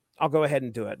 I'll go ahead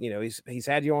and do it. He's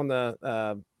had you on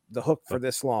the hook for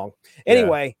this long.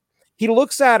 Anyway, he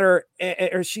looks at her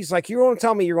and she's like, you're going to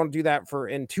tell me you're going to do that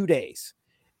in 2 days.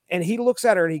 And he looks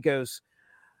at her and he goes,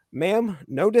 ma'am,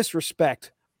 no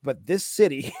disrespect, but this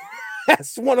city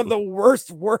has one of the worst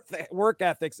work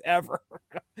ethics ever.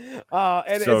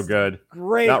 And so it's good.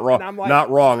 Great. Not wrong. I'm like,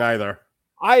 not wrong either.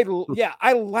 I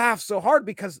laugh so hard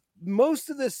because most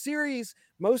of this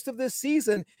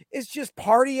season is just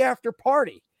party after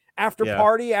party.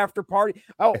 Party after party.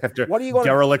 Oh, what are you going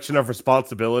dereliction of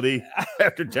responsibility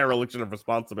after dereliction of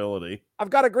responsibility? I've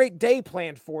got a great day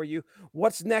planned for you.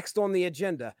 What's next on the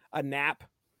agenda? A nap.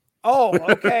 Oh,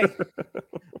 okay.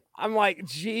 I'm like,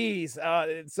 geez.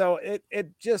 So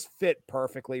it just fit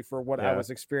perfectly for what I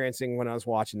was experiencing when I was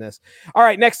watching this. All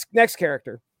right, next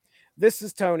character. This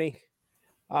is Tony.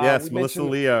 Yes, Melissa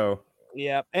Leo.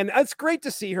 Yeah, and it's great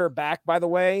to see her back, by the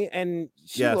way. And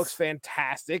she looks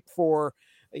fantastic for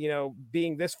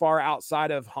being this far outside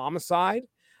of Homicide,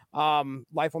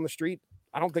 Life on the Street.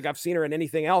 I don't think I've seen her in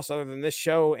anything else other than this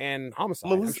show and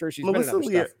Homicide. I'm sure she's been in other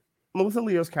stuff. Melissa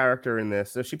Leo's character in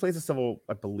this, so she plays a civil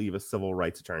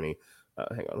rights attorney.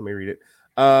 Hang on, let me read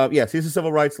it. She's a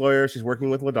civil rights lawyer. She's working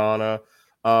with LaDonna.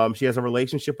 She has a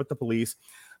relationship with the police.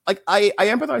 Like I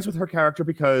empathize with her character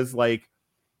because, like,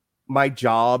 my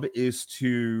job is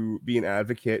to be an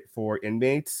advocate for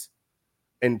inmates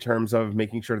in terms of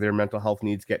making sure their mental health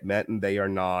needs get met and they are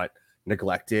not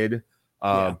neglected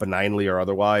benignly or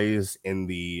otherwise in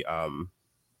the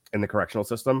correctional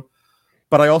system.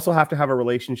 But I also have to have a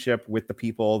relationship with the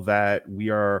people that we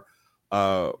are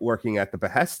working at the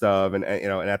behest of and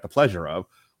at the pleasure of,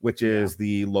 which is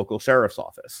the local sheriff's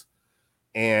office.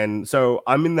 And so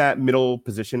I'm in that middle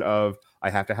position of I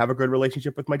have to have a good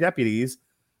relationship with my deputies.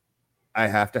 I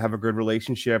have to have a good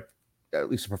relationship, at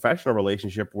least a professional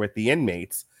relationship with the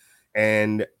inmates.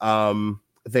 And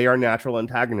they are natural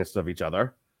antagonists of each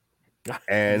other.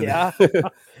 And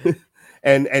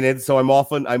and so I'm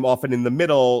often in the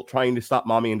middle trying to stop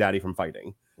mommy and daddy from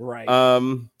fighting. Right.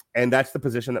 And that's the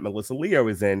position that Melissa Leo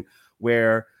is in,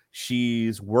 where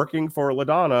she's working for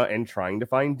LaDonna and trying to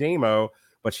find Damo,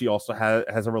 but she also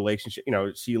has a relationship.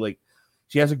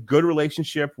 She has a good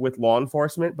relationship with law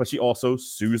enforcement, but she also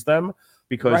sues them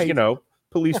because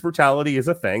police brutality is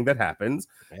a thing that happens.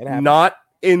 Not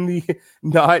the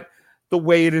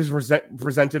way it is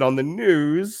presented on the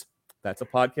news. That's a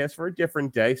podcast for a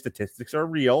different day. Statistics are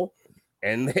real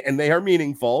and they are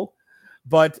meaningful.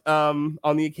 But on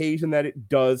the occasion that it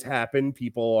does happen,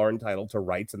 people are entitled to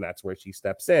rights, and that's where she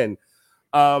steps in.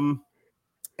 And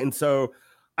so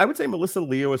I would say Melissa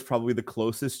Leo is probably the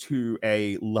closest to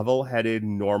a level-headed,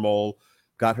 normal,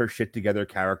 got her shit together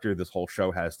character this whole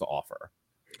show has to offer.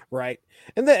 Right.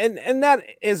 And that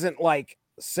isn't like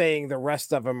saying the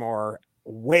rest of them are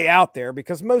way out there,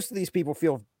 because most of these people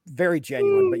feel very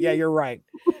genuine. But yeah, you're right.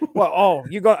 Well,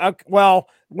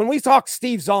 when we talk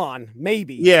Steve Zahn,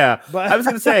 maybe. Yeah, but I was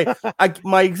going to say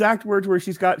my exact words were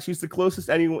she's the closest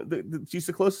anyone. She's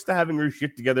the closest to having her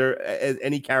shit together as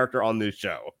any character on this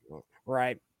show.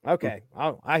 Right. Okay.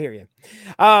 I hear you.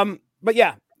 But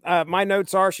yeah, my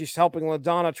notes are she's helping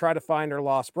LaDonna try to find her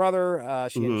lost brother.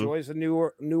 She enjoys the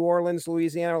New Orleans,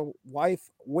 Louisiana life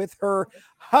with her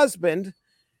husband,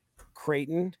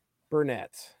 Creighton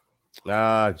Burnett.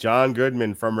 John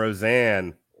Goodman from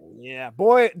Roseanne. Yeah,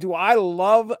 boy, do I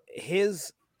love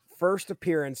his first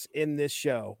appearance in this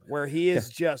show, where he is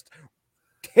just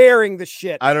tearing the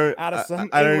shit out of some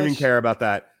I don't even care about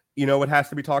that. You know what has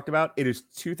to be talked about? It is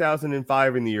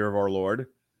 2005 in the year of our Lord,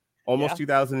 almost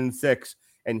 2006,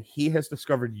 and he has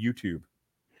discovered YouTube.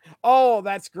 Oh,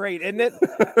 that's great, isn't it?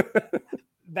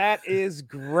 That is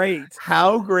great.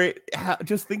 How great!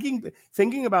 Just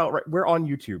thinking about we're on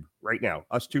YouTube right now.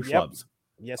 Us two schlubs.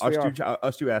 Yes, we are.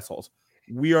 Us two assholes.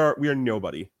 We are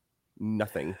nobody.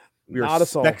 Nothing. We Not are a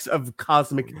soul. specks of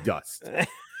cosmic dust.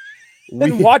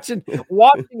 And watching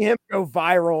him go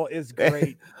viral is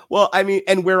great. Well, I mean,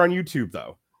 and we're on YouTube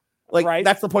though.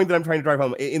 That's the point that I'm trying to drive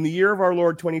home. In the year of our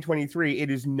Lord 2023, it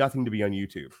is nothing to be on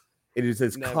YouTube. It is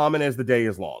as common as the day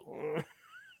is long.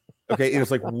 Okay, it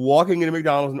is like walking into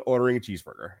McDonald's and ordering a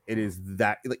cheeseburger. It is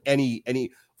that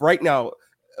any right now,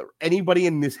 anybody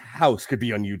in this house could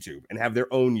be on YouTube and have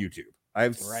their own YouTube. I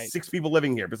have 6 people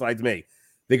living here besides me.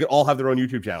 They could all have their own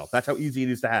YouTube channel. That's how easy it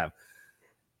is to have.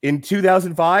 In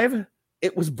 2005,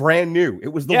 it was brand new. It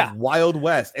was the Wild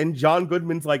West. And John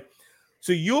Goodman's like,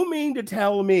 so you mean to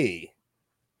tell me,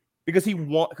 because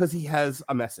he has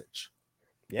a message.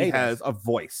 Yeah, he has a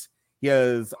voice. He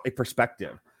has a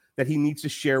perspective that he needs to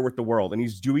share with the world. And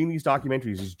he's doing these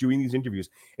documentaries, he's doing these interviews,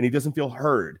 and he doesn't feel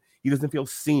heard. He doesn't feel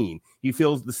seen. He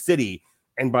feels the city,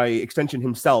 and by extension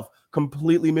himself,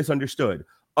 completely misunderstood,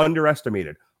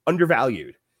 underestimated,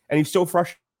 undervalued. And he's so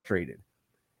frustrated.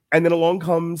 And then along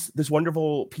comes this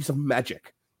wonderful piece of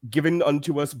magic given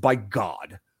unto us by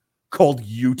God called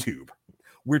YouTube,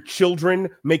 where children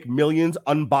make millions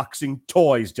unboxing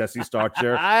toys, Jesse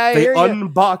Starcher. They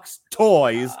unbox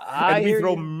toys and we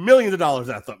throw millions of dollars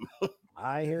at them.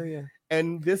 I hear you.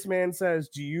 And this man says,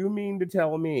 do you mean to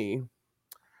tell me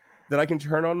that I can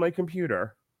turn on my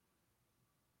computer,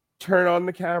 turn on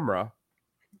the camera,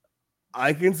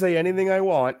 I can say anything I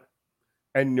want,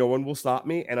 and no one will stop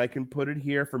me, and I can put it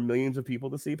here for millions of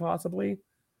people to see, possibly?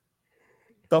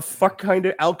 The fuck kind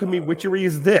of alchemy witchery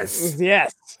is this?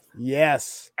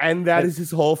 Yes. And that is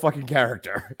his whole fucking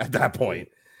character at that point.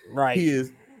 Right. He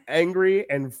is angry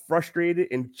and frustrated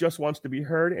and just wants to be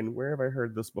heard. And where have I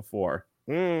heard this before?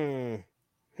 In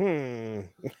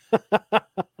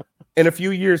a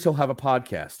few years, he'll have a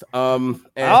podcast.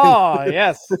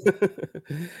 Yes.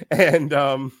 And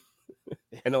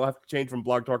he'll have to change from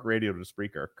Blog Talk Radio to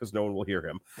Spreaker because no one will hear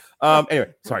him.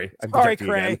 Anyway, sorry. I'm sorry,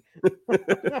 Craig.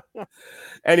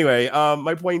 Anyway,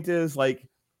 my point is, like,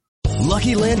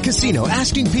 Lucky Land Casino,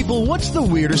 asking people, what's the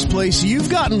weirdest place you've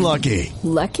gotten lucky?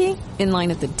 Lucky? In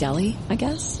line at the deli, I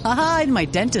guess? Aha, in my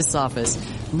dentist's office.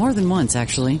 More than once,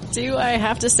 actually. Do I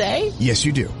have to say? Yes,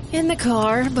 you do. In the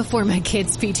car before my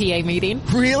kids' PTA meeting.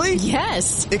 Really?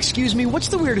 Yes. Excuse me, what's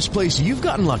the weirdest place you've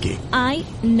gotten lucky? I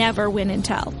never win and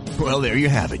tell. Well, there you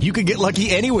have it. You can get lucky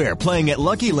anywhere, playing at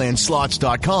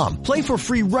LuckyLandSlots.com. Play for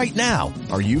free right now.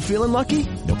 Are you feeling lucky?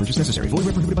 No purchase necessary. Void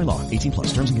where prohibited by law. 18 plus.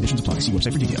 Terms and conditions apply. See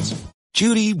website for details.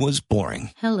 Judy was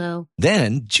boring. Hello.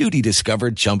 Then Judy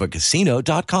discovered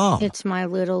ChumbaCasino.com. It's my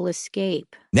little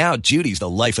escape. Now Judy's the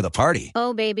life of the party.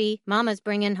 Oh, baby, mama's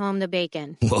bringing home the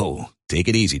bacon. Whoa, take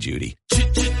it easy, Judy.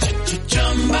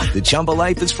 The Chumba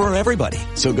life is for everybody.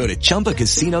 So go to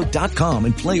ChumbaCasino.com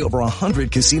and play over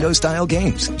 100 casino-style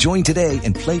games. Join today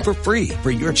and play for free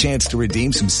for your chance to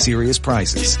redeem some serious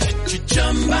prizes.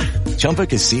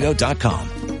 ChumbaCasino.com.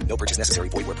 No purchase necessary.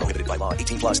 Void where prohibited by law.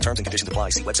 18 plus terms and conditions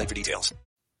apply. See website for details.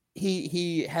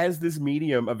 He has this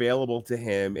medium available to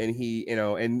him, and he, you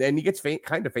know, and then he gets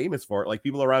kind of famous for it. Like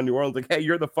people around New Orleans, like, hey,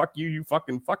 you're the you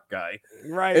fucking fuck guy.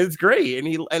 Right. And it's great.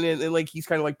 And and like, he's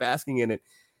kind of like basking in it.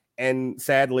 And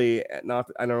sadly,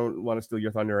 I don't want to steal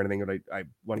your thunder or anything, but I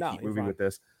want to keep moving with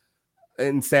this.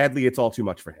 And sadly, it's all too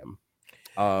much for him.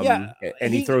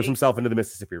 And he throws himself into the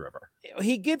Mississippi River.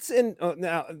 He gets in.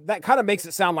 Now that kind of makes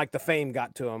it sound like the fame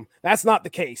got to him. That's not the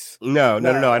case. No.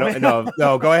 I don't.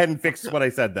 No. Go ahead and fix what I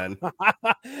said then.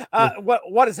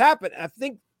 What has happened? I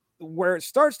think where it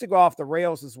starts to go off the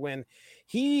rails is when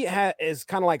he is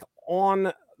kind of like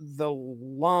on the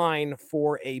line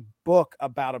for a book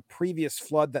about a previous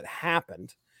flood that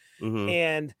happened,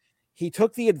 and he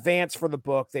took the advance for the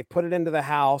book. They put it into the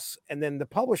house, and then the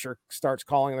publisher starts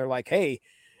calling. They're like, hey,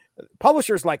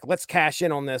 publisher's like, let's cash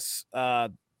in on this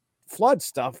flood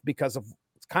stuff because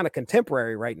it's kind of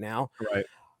contemporary right now. Right.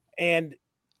 And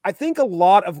I think a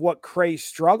lot of what Cray's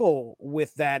struggle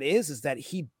with that is that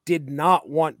he did not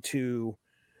want to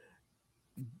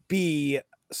be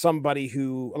somebody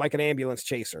who, like an ambulance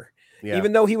chaser. Yeah.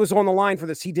 Even though he was on the line for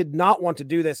this, he did not want to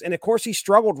do this. And of course, he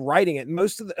struggled writing it.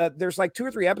 Most of there's like 2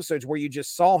 or 3 episodes where you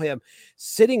just saw him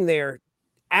sitting there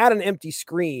at an empty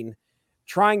screen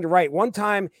trying to write. One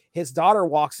time, his daughter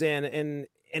walks in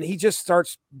and he just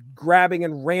starts grabbing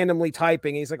and randomly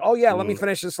typing. He's like, oh, yeah, let me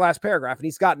finish this last paragraph. And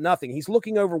he's got nothing. He's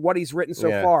looking over what he's written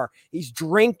so far. He's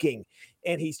drinking,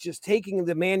 and he's just taking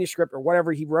the manuscript or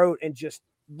whatever he wrote and just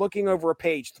looking over a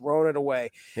page, throwing it away.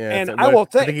 Yeah, and I will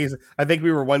think I think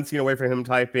we were one scene away from him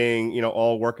typing, you know,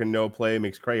 all work and no play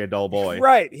makes Cray a dull boy.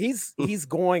 Right. He's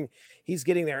getting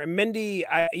there. And Mindy,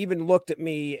 I even looked at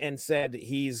me and said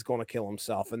he's going to kill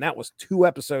himself. And that was 2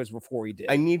 episodes before he did.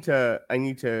 I need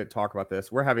to talk about this.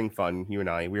 We're having fun, you and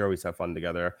I. We always have fun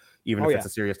together, even if it's a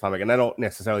serious topic. And I don't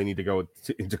necessarily need to go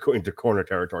into corner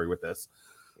territory with this.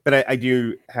 But I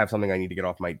do have something I need to get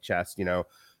off my chest. You know,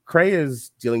 Cray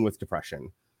is dealing with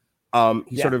depression.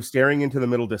 He's sort of staring into the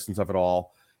middle distance of it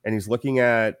all, and he's looking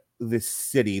at this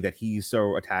city that he's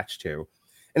so attached to.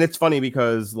 And it's funny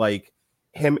because like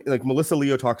Melissa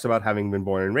Leo talks about having been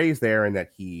born and raised there, and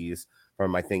that he's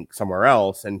from, I think, somewhere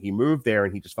else, and he moved there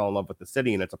and he just fell in love with the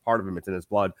city, and it's a part of him, it's in his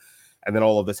blood. And then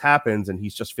all of this happens, and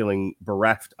he's just feeling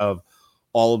bereft of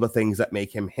all of the things that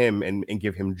make him him and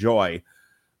give him joy.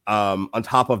 On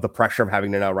top of the pressure of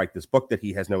having to now write this book that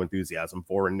he has no enthusiasm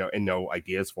for and no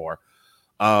ideas for.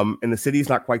 And the city's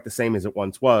not quite the same as it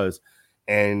once was.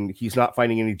 And he's not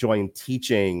finding any joy in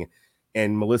teaching.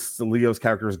 And Melissa Leo's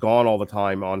character is gone all the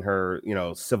time on her, you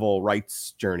know, civil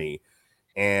rights journey.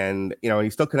 And, you know,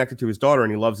 he's still connected to his daughter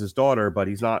and he loves his daughter, but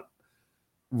he's not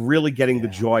really getting the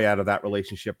joy out of that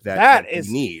relationship that he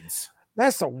needs.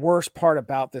 That's the worst part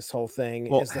about this whole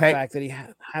thing is the fact that he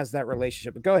has that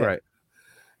relationship. But go ahead. Right.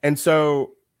 And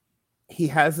so he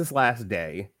has this last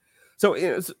day. So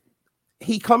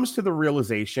he comes to the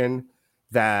realization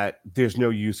that there's no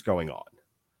use going on.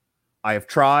 I have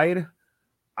tried.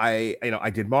 I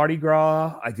did Mardi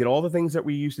Gras. I did all the things that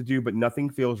we used to do, but nothing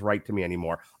feels right to me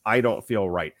anymore. I don't feel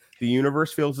right. The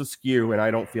universe feels askew, and I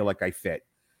don't feel like I fit.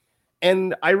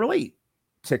 And I relate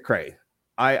to Cray.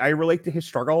 I relate to his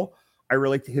struggle. I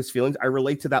relate to his feelings. I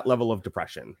relate to that level of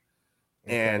depression.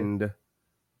 Okay. And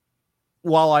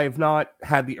while I've not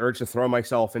had the urge to throw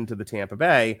myself into the Tampa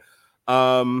Bay,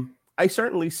 I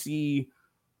certainly see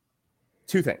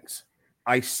 2 things.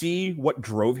 I see what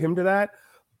drove him to that,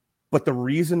 but the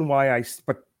reason why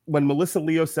but when Melissa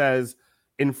Leo says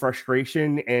in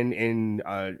frustration and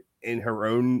in her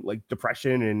own like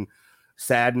depression and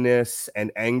sadness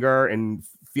and anger and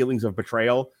feelings of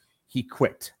betrayal, he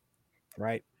quit.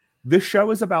 Right. This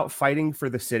show is about fighting for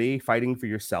the city, fighting for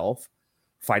yourself,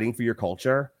 fighting for your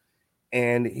culture.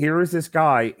 And here is this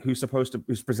guy who's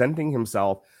presenting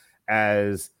himself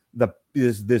as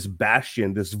this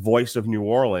bastion, this voice of New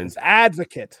Orleans,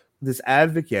 this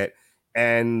advocate,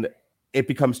 and it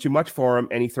becomes too much for him,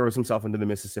 and he throws himself into the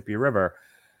Mississippi River.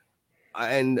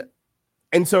 And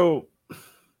so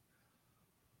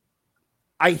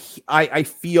I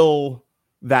feel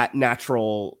that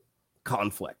natural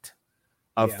conflict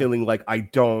of feeling like I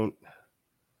don't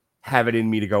have it in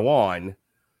me to go on,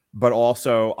 but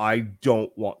also I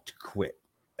don't want to quit,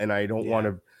 and I don't want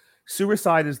to.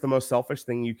 Suicide is the most selfish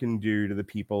thing you can do to the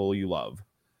people you love,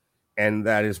 and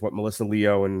that is what Melissa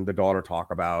Leo and the daughter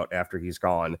talk about after he's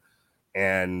gone.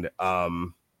 And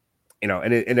you know,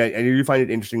 and you find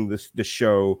it interesting. The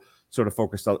show sort of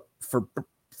focused on, for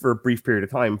a brief period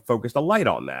of time, focused a light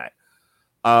on that.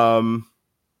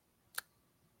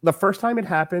 The first time it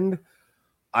happened,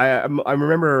 I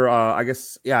remember, I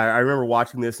remember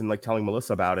watching this and like telling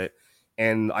Melissa about it,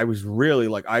 and I was really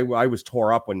like, I was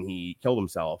tore up when he killed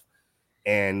himself,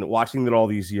 and watching it all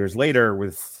these years later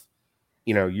with,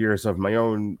 you know, years of my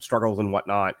own struggles and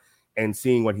whatnot, and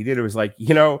seeing what he did, it was like,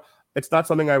 you know, it's not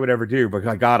something I would ever do, but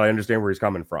God, I understand where he's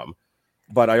coming from.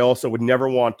 But I also would never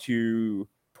want to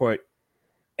put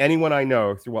anyone I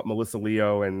know through what Melissa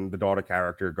Leo and the daughter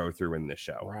character go through in this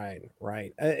show.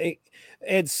 Right.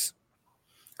 It's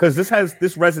because this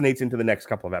resonates into the next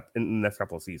couple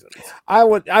of seasons. I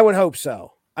would hope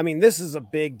so. I mean, this is a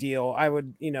big deal.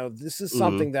 This is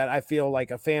something that I feel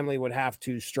like a family would have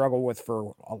to struggle with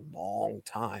for a long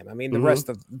time. I mean,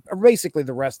 basically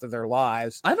the rest of their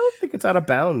lives. I don't think it's out of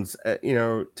bounds,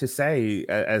 to say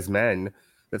as men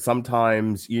that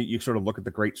sometimes you sort of look at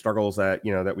the great struggles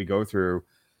that we go through,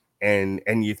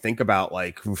 and you think about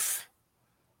like, oof,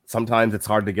 sometimes it's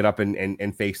hard to get up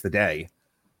and face the day.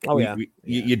 Oh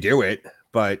you do it,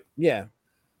 but yeah,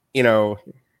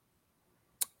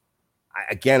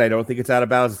 again, I don't think it's out of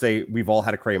bounds to say we've all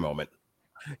had a cray moment.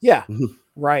 Yeah,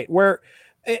 right.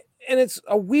 And it's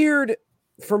a weird,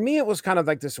 for me, it was kind of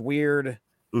like this weird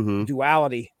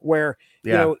duality where,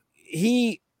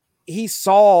 he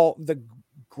saw the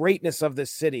greatness of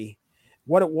this city,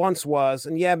 what it once was.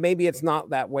 And maybe it's not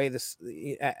that way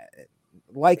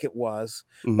like it was,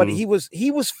 but he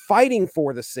was fighting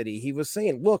for the city. He was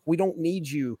saying, look, we don't need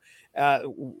you.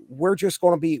 We're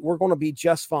going to be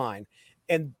just fine.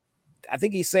 And I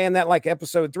think he's saying that like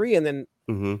episode 3, and then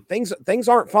things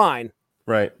aren't fine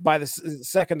right by the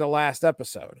second to last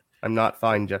episode. I'm not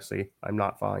fine, Jesse. I'm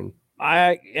not fine.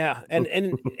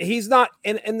 And he's not.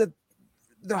 And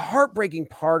the heartbreaking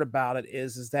part about it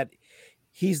is that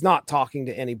he's not talking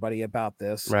to anybody about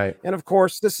this. Right. And of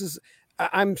course,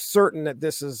 I'm certain that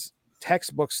this is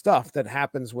textbook stuff that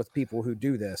happens with people who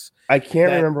do this. I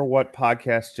can't remember what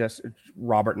podcast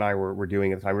Robert and I were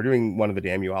doing at the time. We're doing one of the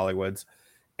Damn You Hollywoods.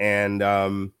 And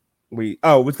it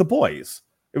was The Boys.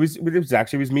 It was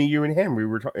me, you, and him. We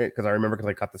were because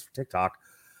I cut this for TikTok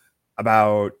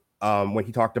about when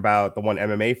he talked about the one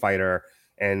MMA fighter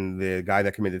and the guy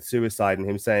that committed suicide, and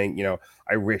him saying,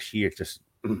 I wish he had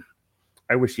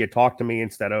talked to me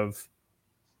instead of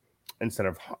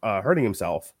hurting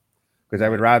himself, because I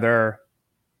would rather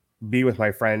be with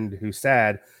my friend who's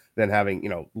sad than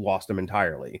having lost him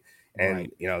entirely.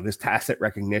 And this tacit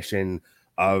recognition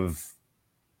of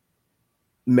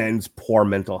men's poor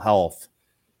mental health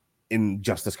in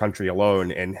just this country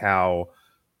alone, and how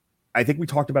I think we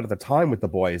talked about at the time with The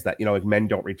Boys that like men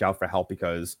don't reach out for help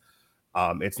because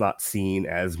it's not seen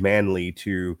as manly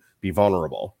to be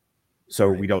vulnerable. So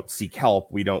we don't seek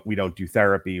help. We don't do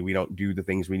therapy. We don't do the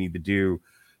things we need to do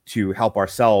to help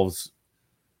ourselves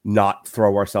not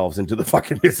throw ourselves into the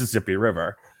fucking Mississippi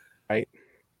River. Right.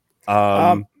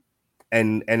 And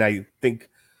I think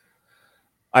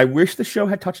I wish the show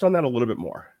had touched on that a little bit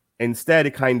more. Instead,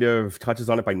 it kind of touches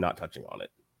on it by not touching on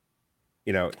it.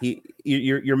 You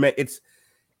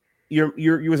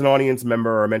as an audience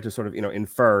member are meant to sort of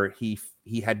infer he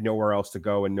had nowhere else to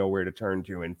go and nowhere to turn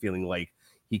to, and feeling like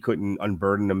he couldn't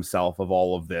unburden himself of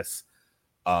all of this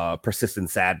persistent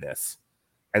sadness,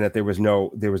 and that there was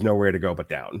nowhere to go but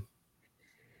down.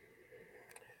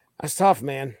 That's tough,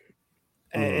 man.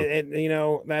 And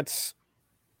that's.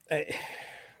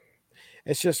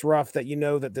 It's just rough that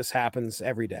that this happens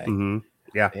every day.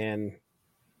 Yeah,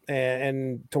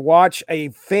 and to watch a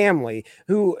family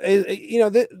who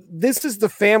is, this is the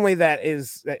family that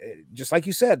is just like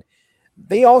you said,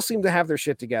 they all seem to have their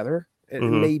shit together.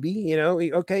 Maybe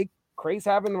okay, Cray's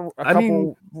having a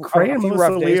couple. Cray and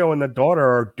Melissa Leo and the daughter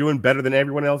are doing better than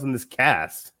everyone else in this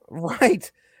cast.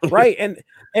 Right.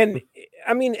 and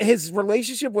I mean, his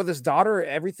relationship with his daughter,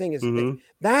 everything is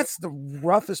that's the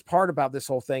roughest part about this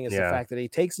whole thing is the fact that he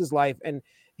takes his life and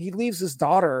he leaves his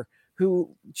daughter,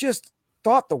 who just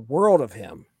thought the world of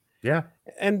him. Yeah.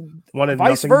 And wanted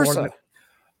vice versa.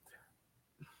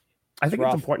 I think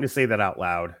it's important to say that out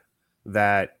loud,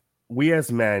 that we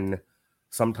as men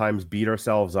sometimes beat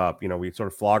ourselves up. You know, we sort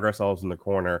of flog ourselves in the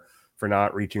corner for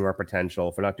not reaching our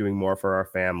potential, for not doing more for our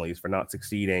families, for not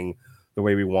succeeding the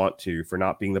way we want to, for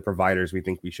not being the providers we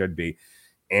think we should be.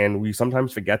 And we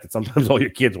sometimes forget that sometimes all your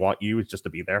kids want you is just to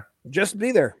be there. Just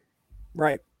be there.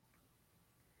 Right.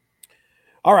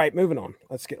 All right, moving on.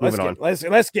 Let's get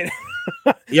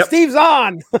Yep. Steve's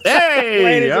on.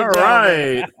 Hey, all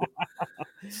right.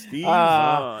 Steve's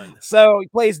on. So he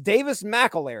plays Davis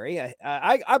McAlery.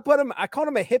 I called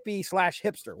him a hippie /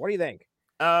 hipster. What do you think?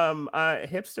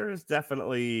 Hipster is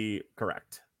definitely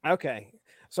correct. Okay.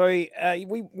 So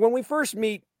when we first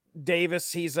meet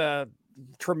Davis, he's a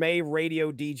Treme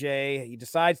radio DJ. He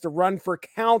decides to run for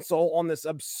council on this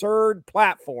absurd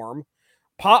platform,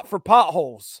 Pot for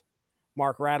Potholes.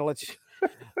 Mark Radulich.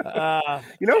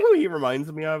 You know who he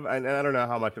reminds me of? And I don't know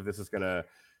how much of this is going to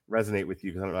resonate with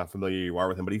you because I don't know how familiar you are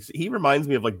with him, but he reminds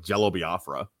me of like Jello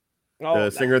Biafra, the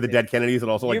singer of the Dead Kennedys,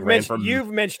 and also you've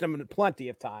mentioned him plenty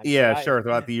of times. Yeah, sure.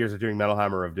 Throughout the years of doing Metal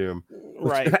Hammer of Doom.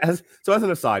 Right. So as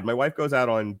an aside, my wife goes out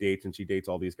on dates and she dates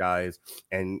all these guys,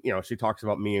 and you know, she talks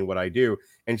about me and what I do.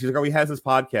 And she's like, oh, he has this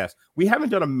podcast. We haven't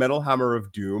done a Metal Hammer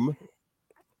of Doom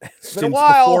since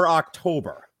before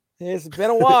October. It's been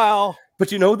a while.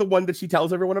 But you know the one that she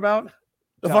tells everyone about?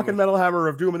 The fucking Metal Hammer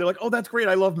of Doom. And they're like, oh, that's great.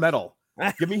 I love metal.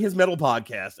 Give me his metal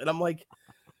podcast. And I'm like,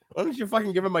 why don't you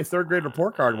fucking give him my 3rd grade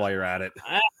report card while you're at it?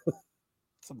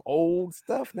 Some old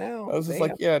stuff now. I was just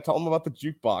like, yeah, tell him about the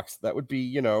jukebox. That would be,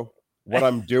 you know, what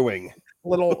I'm doing. a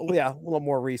little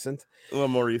more recent. A little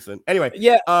more recent. Anyway,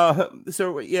 yeah.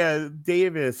 So yeah,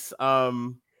 Davis,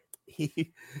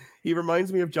 he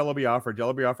reminds me of Jello Biafra.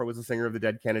 Jello Biafra was a singer of the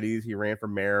Dead Kennedys. He ran for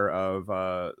mayor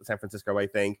of San Francisco, I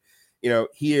think. You know,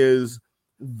 he is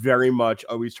very much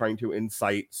always trying to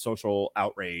incite social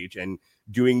outrage and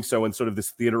doing so in sort of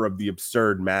this theater of the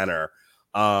absurd manner.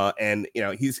 And you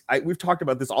know, we've talked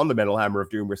about this on the Metal Hammer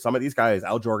of Doom, where some of these guys,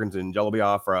 Al Jorgensen, Jello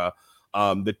Biafra,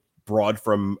 the broad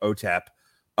from OTEP,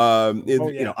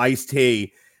 you know,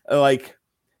 Ice-T, like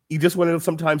you just want to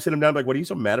sometimes sit him down, like, what are you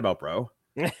so mad about, bro?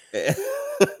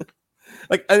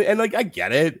 Like, and like, I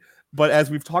get it, but as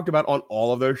we've talked about on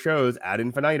all of those shows ad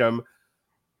infinitum,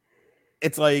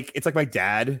 it's like my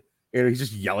dad, you know, he's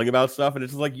just yelling about stuff, and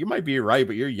it's just like, you might be right,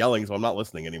 but you're yelling, so I'm not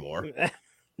listening anymore.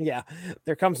 Yeah,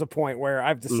 there comes a point where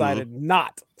I've decided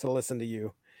not to listen to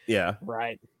you. Yeah,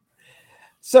 right.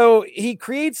 So he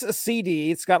creates a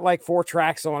CD. It's got like 4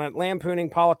 tracks on it, lampooning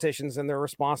politicians and their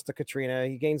response to Katrina.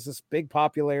 He gains this big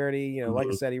popularity. You know, like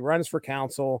I said, he runs for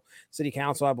city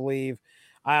council, I believe.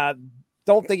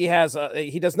 Don't think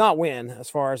he does not win, as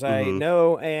far as I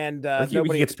know. And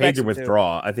he gets paid to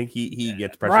withdraw. I think he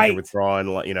gets pressure to withdraw,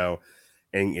 and you know,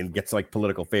 and gets like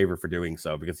political favor for doing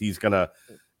so, because he's gonna,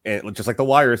 and just like The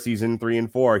Wire season 3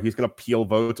 and 4, he's gonna peel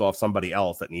votes off somebody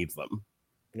else that needs them.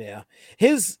 Yeah,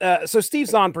 so Steve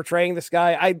Zahn portraying this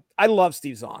guy, I love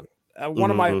Steve Zahn.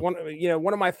 One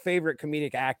of my favorite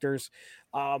comedic actors,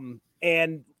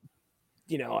 and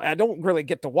you know, I don't really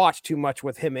get to watch too much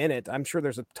with him in it. I'm sure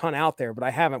there's a ton out there, but I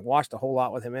haven't watched a whole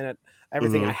lot with him in it.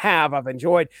 Everything I have, I've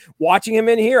enjoyed watching him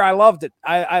in here. I loved it.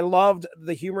 I loved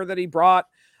the humor that he brought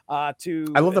to.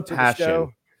 I love the passion. The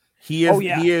show. He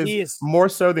is more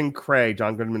so than Craig,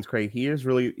 John Goodman's Craig. He is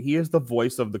the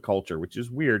voice of the culture, which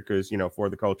is weird because, you know, for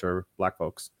the culture, Black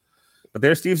folks. But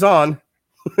there's Steve Zahn.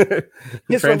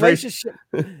 His relationship.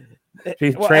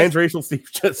 Transracial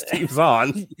Steve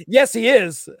Zahn. Yes, he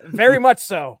is very much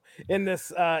so in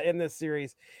this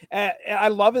series. I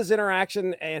love his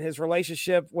interaction and his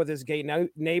relationship with his gay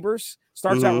neighbors.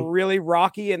 Starts out really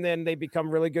rocky, and then they become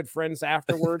really good friends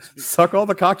afterwards. Suck all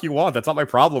the cock you want. That's not my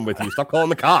problem with you. Stop calling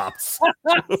the cops.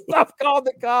 Stop calling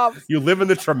the cops. You live in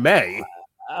the Treme.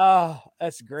 Oh,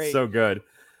 that's great. So good.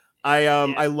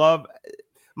 I love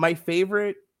my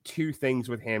favorite 2 things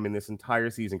with him in this entire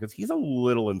season, because he's a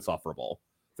little insufferable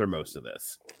through most of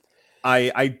this.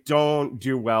 I don't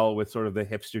do well with sort of the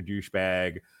hipster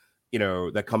douchebag, you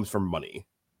know, that comes from money.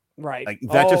 Right. Like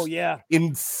that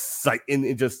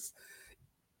it just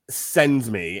sends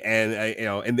me, and I, you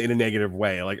know, in a negative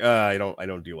way. Like, I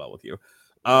don't do well with you.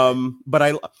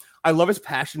 But I love his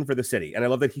passion for the city, and I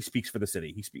love that he speaks for the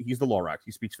city. He's the Lorax.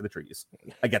 He speaks for the trees.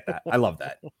 I get that. I love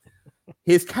that.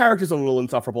 His character's a little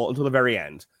insufferable until the very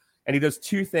end, and he does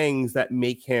 2 things that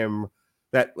make him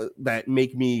that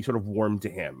make me sort of warm to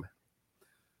him.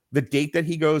 The date that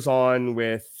he goes on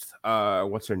with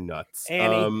what's her nuts?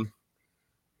 Annie.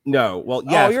 No, well,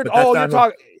 yes. You're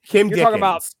talking Kim Dickens. Talking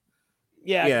about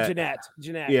Jeanette.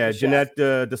 Yeah, Jeanette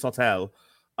de Sautel,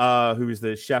 who is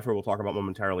the chef who we'll talk about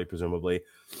momentarily, presumably.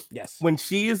 Yes. When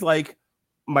she is like,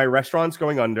 my restaurant's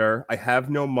going under, I have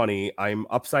no money, I'm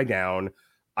upside down,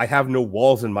 I have no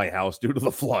walls in my house due to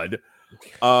the flood.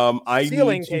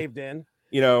 Ceiling caved in.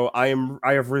 I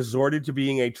have resorted to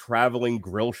being a traveling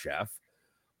grill chef.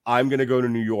 I'm going to go to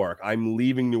New York. I'm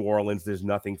leaving New Orleans. There's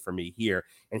nothing for me here.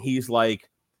 And he's like,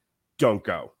 don't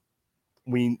go.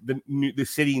 The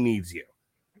city needs you.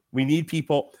 We need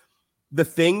people. The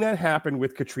thing that happened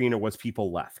with Katrina was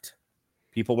people left.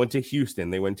 People went to Houston.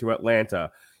 They went to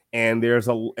Atlanta. And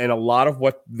a lot of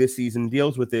what this season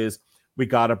deals with is we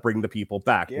got to bring the people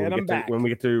back. When we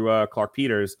get to Clark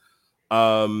Peters,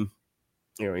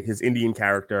 his Indian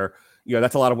character,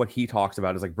 that's a lot of what he talks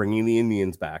about is like bringing the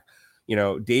Indians back.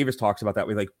 Davis talks about that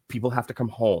with like people have to come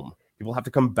home. People have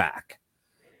to come back.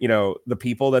 The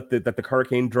people that the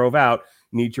hurricane drove out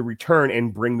need to return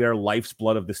and bring their life's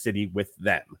blood of the city with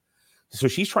them. So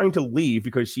she's trying to leave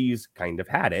because she's kind of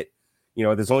had it.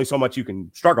 There's only so much you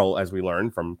can struggle, as we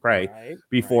learned from Prey,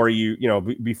 before you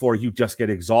just get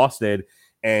exhausted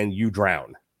and you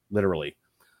drown, literally.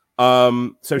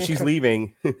 So she's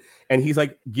leaving, and he's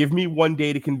like, "Give me one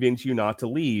day to convince you not to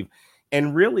leave."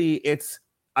 And really,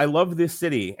 I love this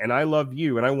city, and I love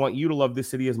you, and I want you to love this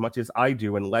city as much as I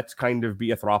do, and let's kind of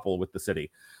be a throuple with the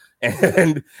city.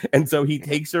 And so he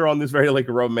takes her on this very like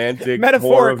romantic,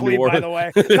 metaphorically, by the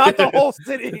way, not the whole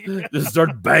city. Just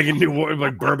start banging New Orleans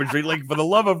like Bourbon Street, like for the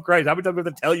love of Christ! How many times do I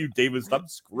have to tell you, David, stop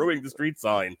screwing the street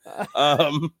sign?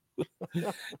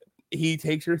 He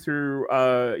takes her through,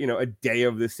 a day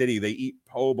of the city. They eat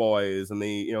po' boys and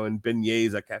and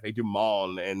beignets at Cafe Du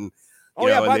Monde. And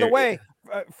by the way,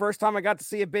 first time I got to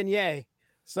see a beignet.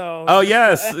 So, oh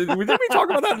yes, didn't we talk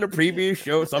about that in a previous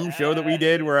show? Some show that we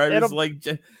did where I was like,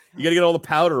 you got to get all the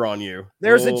powder on you.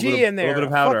 There's a G in there. A little bit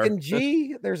of powder. Fucking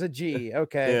G. There's a G.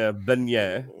 Okay. Yeah,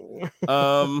 beignet.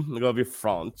 Gonna be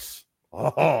France.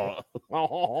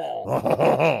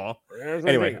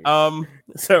 Anyway,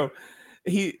 so.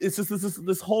 It's just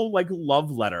this whole like love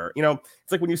letter,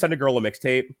 it's like when you send a girl a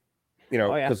mixtape,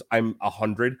 because I'm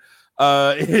 100.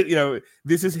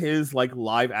 This is his like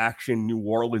live action New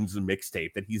Orleans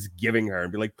mixtape that he's giving her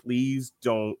and be like, please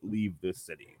don't leave this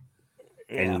city.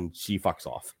 Yeah. And she fucks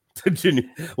off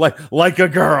like a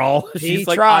girl. She's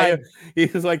like, tried.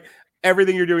 He's like,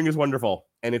 everything you're doing is wonderful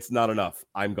and it's not enough.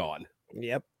 I'm gone.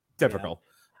 Yep. Typical.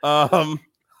 Yeah.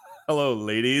 Hello,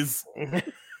 ladies.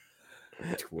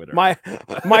 Twitter. My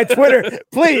Twitter,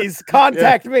 please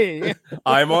contact me.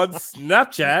 I'm on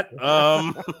Snapchat.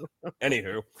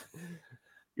 Anywho,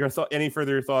 any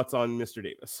further thoughts on Mr.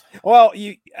 Davis? Well,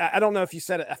 I don't know if you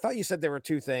said it. I thought you said there were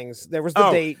two things. There was the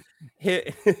date.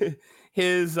 The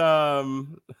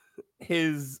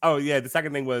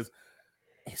second thing was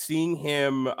seeing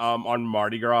him on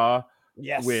Mardi Gras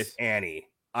with Annie.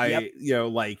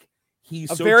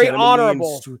 He's so very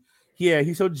honorable.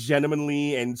 He's so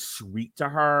genuinely and sweet to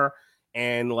her.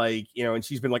 And and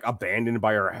she's been like abandoned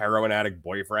by her heroin addict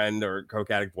boyfriend or coke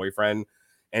addict boyfriend.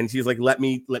 And she's like, let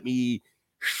me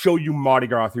show you Mardi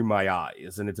Gras through my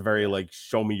eyes. And it's a very like,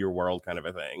 show me your world kind of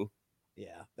a thing.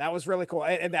 Yeah, that was really cool.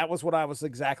 And that was what I was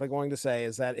exactly going to say,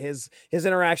 is that his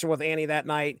interaction with Annie that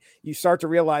night, you start to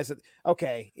realize that,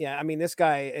 okay, yeah, I mean, this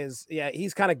guy is,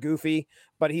 he's kind of goofy,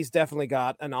 but he's definitely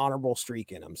got an honorable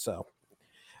streak in him. So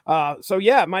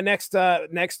my next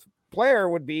player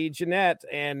would be Jeanette,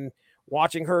 and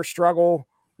watching her struggle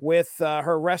with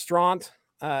her restaurant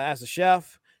as a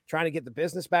chef, trying to get the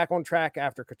business back on track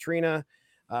after Katrina.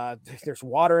 There's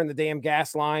water in the damn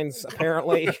gas lines,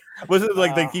 apparently. Was it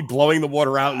like they keep blowing the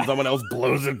water out and someone else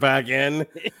blows it back in?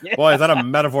 Yeah. Boy, is that a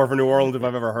metaphor for New Orleans if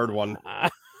I've ever heard one.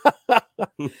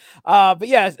 But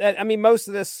yeah, I mean, most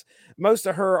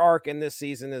of her arc in this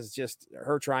season is just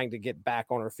her trying to get back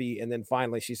on her feet, and then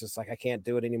finally she's just like, I can't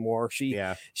do it anymore.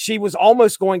 She was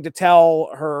almost going to tell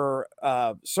her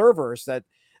servers that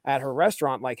at her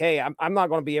restaurant, like, hey, I'm not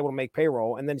going to be able to make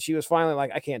payroll, and then she was finally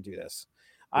like, I can't do this.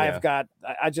 I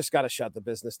just got to shut the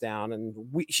business down. And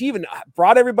she even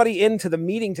brought everybody into the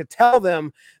meeting to tell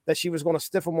them that she was going to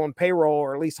stiff them on payroll,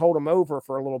 or at least hold them over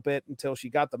for a little bit until she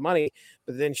got the money.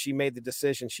 But then she made the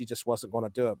decision she just wasn't going to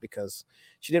do it because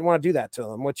she didn't want to do that to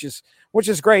them, which is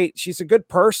great. She's a good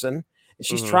person and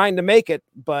she's trying to make it.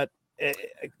 But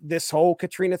this whole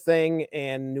Katrina thing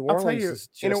and New Orleans is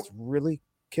just really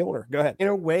killed her. Go ahead. In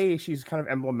a way, she's kind of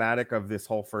emblematic of this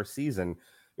whole first season.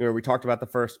 We talked about the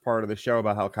first part of the show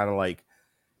about how kind of like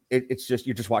it's just,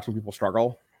 you're just watching people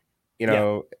struggle, and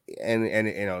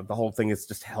the whole thing is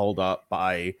just held up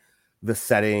by the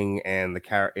setting and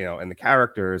and the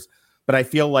characters. But I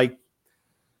feel like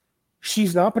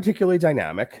she's not particularly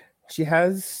dynamic. She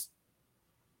has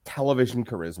television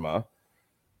charisma.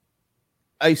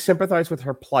 I sympathize with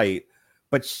her plight,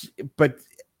 but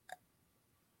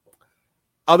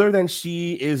other than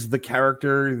she is the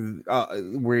character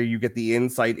where you get the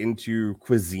insight into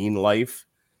cuisine life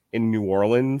in New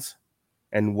Orleans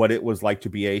and what it was like to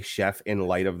be a chef in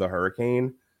light of the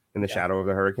hurricane, in the shadow of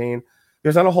the hurricane.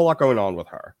 There's not a whole lot going on with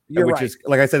her, which is,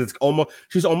 like I said,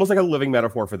 she's almost like a living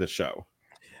metaphor for this show.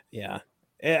 Yeah.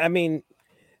 I mean,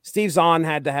 Steve Zahn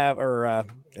had to have, or I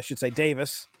should say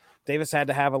Davis had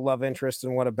to have a love interest,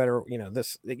 and what a better,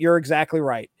 you're exactly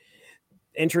right.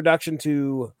 Introduction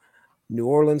to New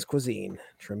Orleans cuisine.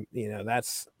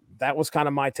 That was kind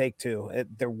of my take too.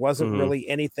 There wasn't really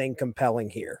anything compelling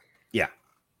here. Yeah.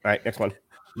 All right.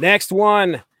 Next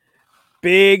one.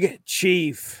 Big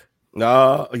Chief.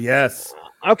 Oh, yes.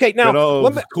 Okay. Now,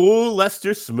 cool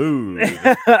Lester Smooth.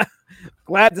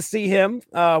 Glad to see him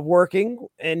working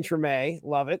in Treme.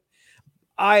 Love it.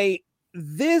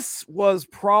 This was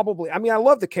probably, I mean, I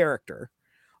love the character.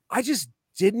 I just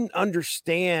didn't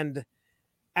understand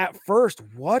at first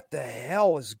what the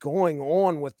hell is going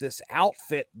on with this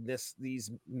outfit,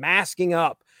 these masking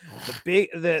up,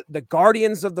 the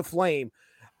Guardians of the Flame.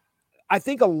 I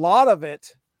think a lot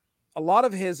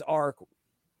of his arc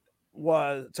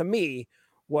was, to me,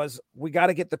 we got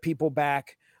to get the people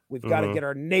back. We've got to get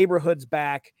our neighborhoods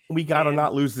back. We got to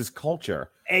not lose this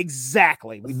culture.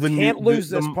 Exactly. We can't lose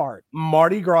this part.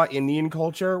 Mardi Gras Indian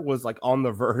culture was like on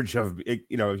the verge of, if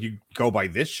you go by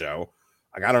this show,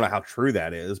 like, I don't know how true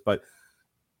that is, but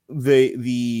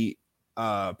the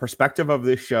perspective of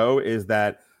this show is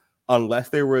that unless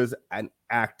there was an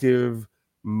active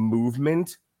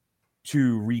movement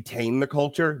to retain the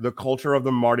culture of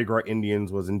the Mardi Gras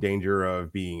Indians was in danger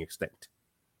of being extinct.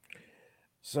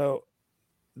 So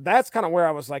that's kind of where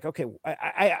I was like, okay,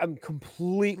 I'm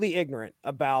completely ignorant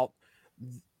about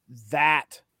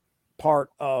that part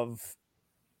of,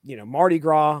 Mardi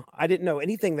Gras. I didn't know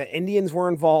anything that Indians were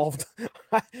involved.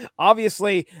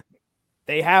 Obviously,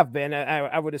 they have been.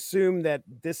 I would assume that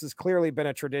this has clearly been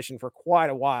a tradition for quite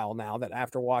a while now, that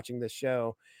after watching this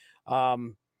show.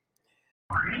 O'Reilly.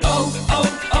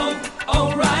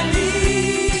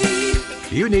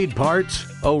 You need parts?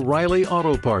 O'Reilly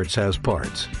Auto Parts has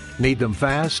parts. Need them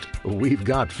fast? We've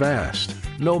got fast.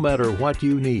 No matter what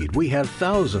you need, we have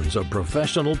thousands of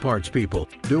professional parts people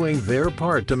doing their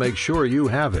part to make sure you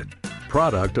have it.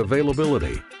 Product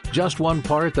availability. Just one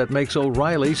part that makes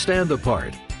O'Reilly stand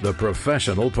apart. The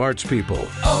professional parts people.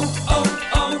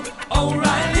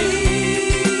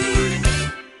 O'Reilly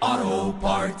Auto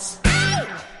Parts.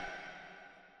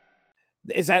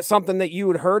 Is that something that you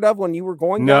had heard of when you were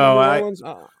going down to New Orleans?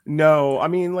 No, I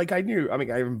mean, like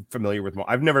I'm familiar with,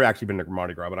 I've never actually been to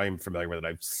Mardi Gras, but I am familiar with it.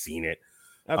 I've seen it.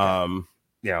 Okay.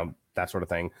 That sort of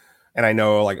thing. And I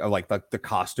know like the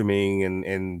costuming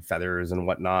and feathers and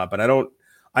whatnot, but I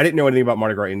didn't know anything about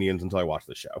Mardi Gras Indians until I watched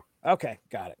the show. Okay.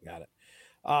 Got it.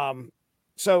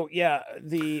 So yeah,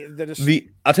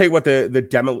 I'll tell you what,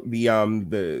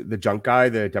 the junk guy,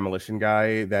 the demolition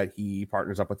guy that he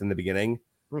partners up with in the beginning,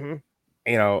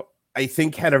 I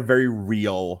think had a very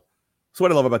real. So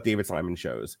what I love about David Simon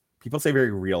shows, people say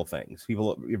very real things.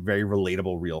 People very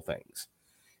relatable, real things.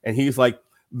 And he's like,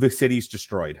 the city's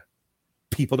destroyed.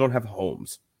 People don't have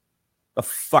homes. The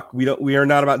fuck, we are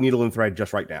not about needle and thread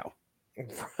just right now.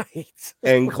 Right.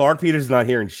 And Clark Peters is not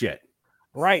hearing shit.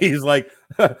 Right. He's like,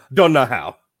 don't know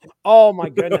how. Oh my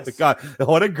goodness. God,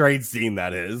 what a great scene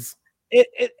that is.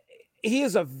 He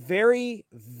is a very,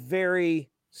 very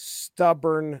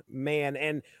stubborn man.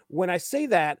 And when I say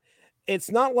that,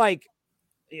 it's not like,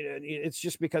 it's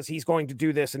just because he's going to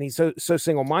do this and he's so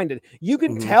single-minded. You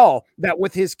can tell that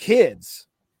with his kids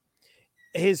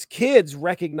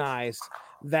recognized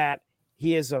that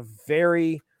he is a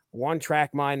very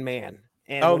one-track mind man.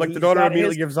 And the daughter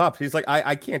immediately gives up. He's like,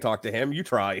 I can't talk to him. You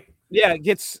try. Yeah, it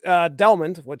gets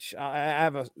Delmond, which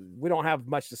we don't have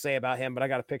much to say about him, but I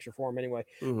got a picture for him anyway.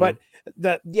 But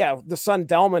the son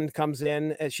Delmond comes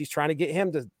in and she's trying to get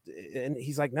him to, and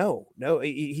he's like, no,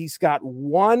 he's got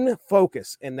one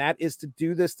focus, and that is to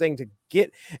do this thing to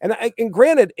get. And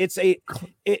granted, it's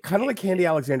kind of like Candy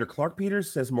Alexander. Clark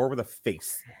Peters says more with a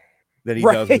face than he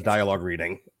does with dialogue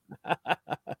reading.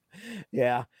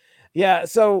 Yeah.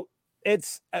 So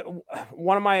it's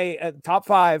one of my top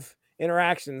 5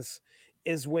 interactions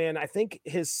is when I think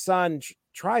his son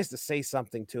tries to say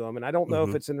something to him, and I don't know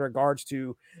if it's in regards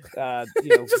to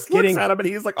just looks at him and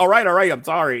he's like, all right, I'm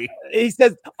sorry. He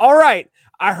says, all right,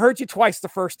 I heard you twice the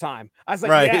first time. I was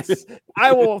like, yes,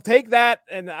 I will take that,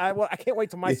 and I can't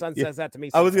wait till my son says that to me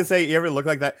sometime. I was gonna say, you ever look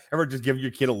like that? Ever just give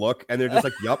your kid a look and they're just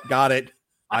like, yep, got it.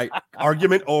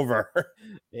 Argument over.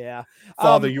 Yeah.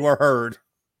 Father, you are heard.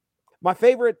 My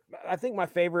favorite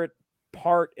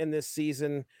part in this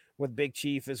season with Big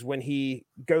Chief is when he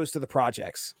goes to the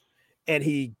projects and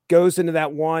he goes into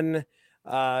that one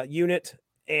unit,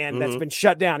 and that's been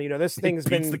shut down. You know, this thing's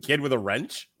Beats been the kid with a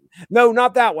wrench. No,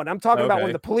 not that one. I'm talking about when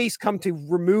Okay. the police come to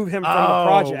remove him from the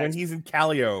project. When he's in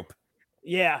Calliope.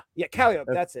 Yeah,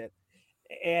 Calliope, that's it.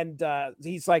 And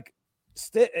he's like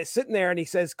sitting there, and he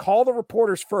says, "Call the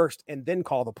reporters first, and then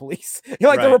call the police." The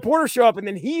Right. reporters show up, and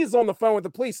then he's on the phone with the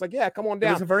police. Like, yeah, come on It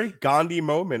was down. a very Gandhi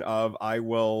moment of I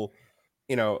will,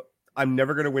 I'm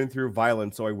never going to win through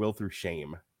violence, so I will through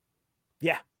shame.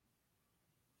 Yeah.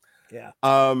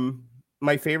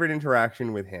 My favorite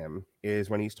interaction with him is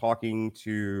when he's talking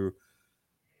to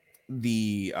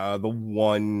the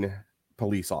one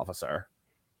police officer.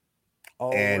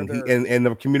 And and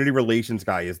the community relations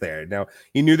guy is there. Now,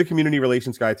 he knew the community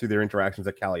relations guy through their interactions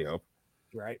at Calliope.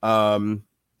 Right.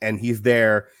 And he's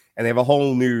there, and they have a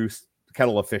whole new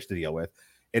kettle of fish to deal with.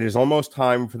 It is almost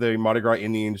time for the Mardi Gras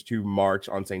Indians to march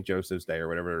on St. Joseph's Day or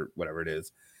whatever it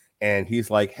is. And he's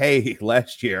like, hey,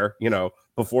 last year,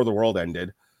 before the world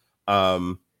ended,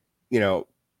 there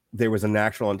was a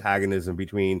natural antagonism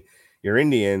between your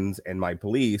Indians and my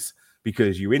police,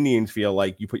 because you Indians feel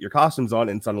like you put your costumes on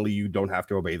and suddenly you don't have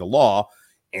to obey the law.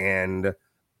 And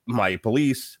my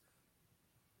police,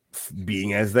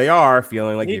 being as they are,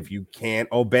 feeling like if you can't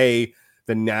obey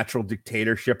the natural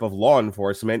dictatorship of law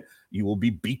enforcement, you will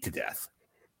be beat to death.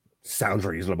 Sounds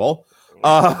reasonable.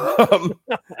 And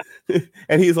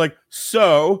he's like,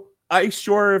 so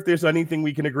if there's anything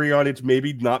we can agree on, it's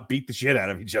maybe not beat the shit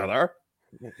out of each other.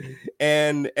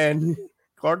 And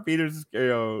Clark Peters,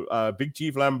 Big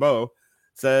Chief Lambeau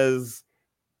says,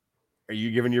 are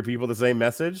you giving your people the same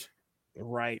message?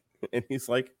 Right. And he's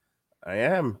like, I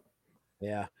am.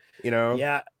 Yeah.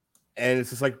 Yeah. And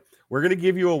it's just like, we're going to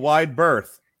give you a wide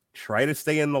berth. Try to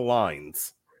stay in the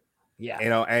lines. Yeah.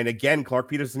 And again, Clark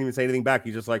Peters doesn't even say anything back.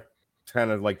 He just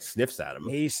kind of sniffs at him.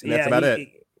 That's about it.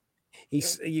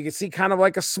 You can see kind of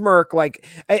like a smirk. Like,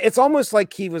 it's almost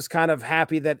like he was kind of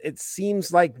happy that it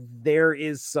seems like there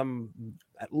is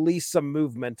at least some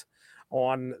movement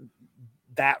on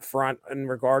that front in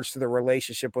regards to the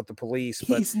relationship with the police.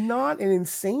 But he's not an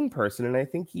insane person. And I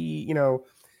think he,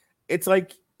 it's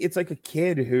like a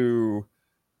kid who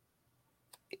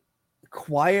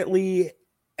quietly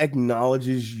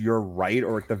acknowledges you're right,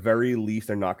 or at the very least,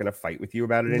 they're not going to fight with you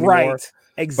about it anymore. Right.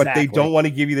 Exactly. But they don't want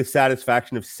to give you the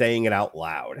satisfaction of saying it out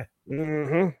loud.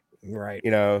 Mm-hmm. Right.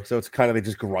 So it's kind of, they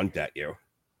just grunt at you.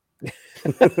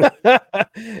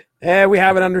 We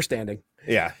have an understanding.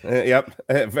 Yeah. Yep.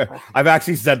 I've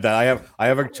actually said that. I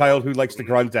have a child who likes to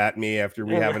grunt at me after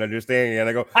we have an understanding, and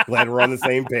I go, glad we're on the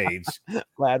same page.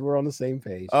 Glad we're on the same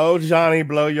page. Oh, Johnny,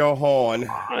 blow your horn.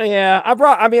 Yeah,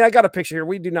 I got a picture here.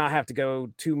 We do not have to go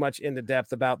too much into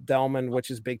depth about Delman, which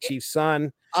is Big Chief's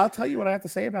son. I'll tell you what I have to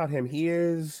say about him. He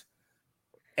is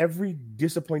every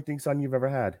disappointing son you've ever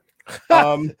had.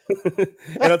 And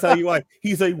I'll tell you why.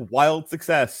 He's a wild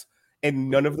success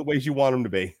in none of the ways you want him to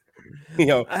be.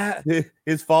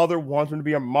 His father wants him to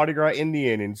be a Mardi Gras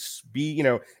Indian and be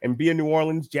a New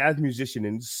Orleans jazz musician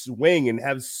and swing and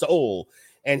have soul.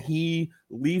 And he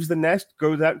leaves the nest,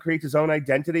 goes out and creates his own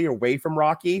identity away from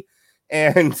Rocky.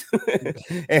 And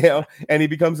and he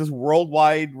becomes this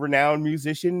worldwide renowned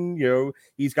musician.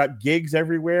 He's got gigs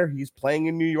everywhere. He's playing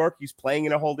in New York. He's playing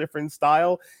in a whole different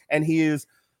style. And he is,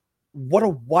 what a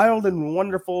wild and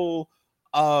wonderful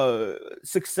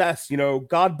success.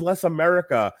 God bless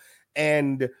America.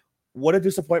 And what a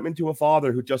disappointment to a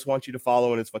father who just wants you to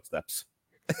follow in his footsteps.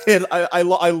 And I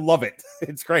love it.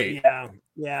 It's great.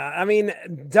 Yeah. I mean,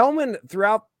 Delman,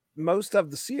 throughout most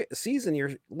of the season,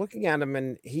 you're looking at him,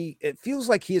 and it feels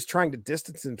like he is trying to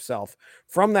distance himself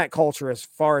from that culture as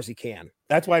far as he can.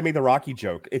 That's why I made the Rocky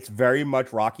joke. It's very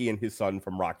much Rocky and his son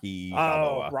from Rocky.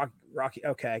 Rocky.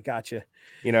 Okay, gotcha.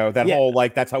 Whole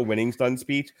that's how winning's done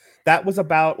speech. That was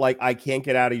about I can't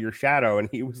get out of your shadow, and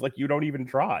he was like, you don't even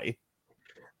try.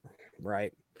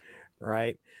 Right.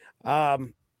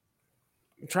 I'm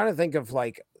trying to think of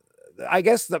I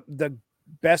guess the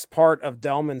best part of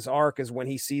Delman's arc is when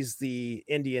he sees the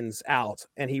Indians out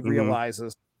and he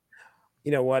realizes,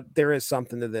 you know what, there is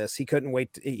something to this. He couldn't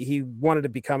wait. He wanted to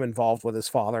become involved with his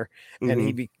father, and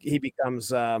he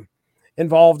becomes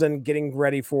involved in getting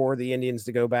ready for the Indians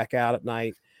to go back out at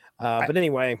night. But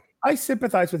anyway, I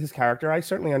sympathize with his character. I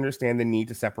certainly understand the need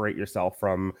to separate yourself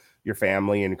from your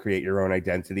family and create your own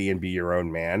identity and be your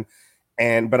own man.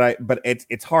 But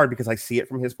it's hard because I see it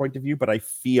from his point of view, but I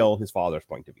feel his father's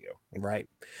point of view. Right.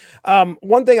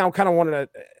 One thing I kind of wanted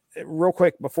to real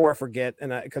quick before I forget,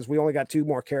 and because we only got 2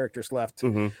 more characters left.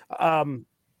 The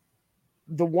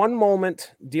one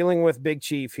moment dealing with Big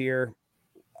Chief here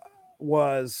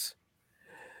was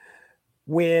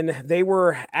when they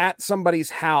were at somebody's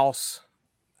house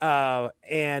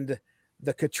and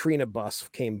the Katrina bus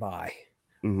came by.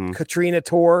 Katrina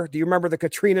tour. Do you remember the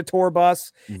Katrina tour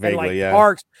bus? Vaguely, and like yeah.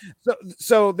 parks.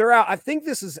 So they're out. I think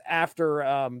this is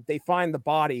after they find the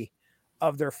body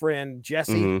of their friend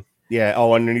Jesse. Yeah.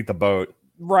 Oh, underneath the boat.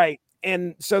 Right.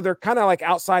 And so they're kind of like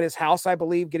outside his house, I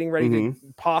believe, getting ready to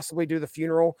possibly do the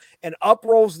funeral. And up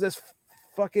rolls this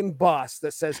fucking bus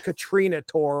that says Katrina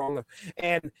tour on the,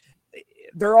 and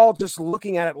they're all just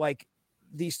looking at it like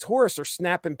these tourists are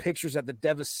snapping pictures at the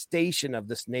devastation of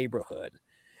this neighborhood.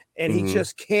 And he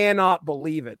just cannot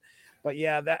believe it. But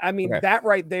yeah, that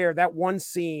right there, that one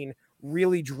scene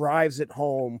really drives it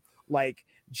home. Like,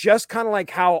 just kind of like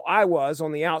how I was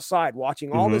on the outside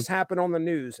watching all this happen on the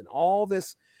news and all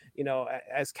this, you know,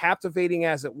 as captivating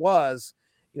as it was,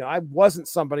 you know, I wasn't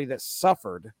somebody that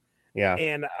suffered. Yeah.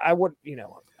 And I would, you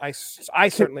know, I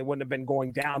certainly wouldn't have been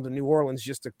going down to New Orleans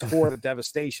just to tour the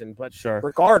devastation. But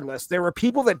regardless, there were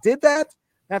people that did that.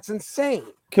 That's insane.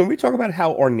 Can we talk about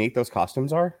how ornate those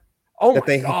costumes are? Oh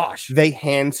my gosh. They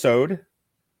hand sewed.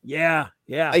 Yeah.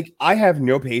 Yeah. Like, I have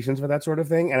no patience for that sort of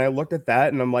thing. And I looked at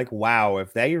that and I'm like, wow,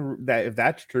 if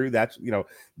that's true, that's, you know,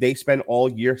 they spend all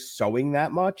year sewing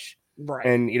that much. Right.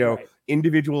 And, you know,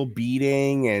 individual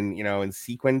beading and, you know, and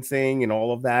sequencing and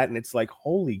all of that. And it's like,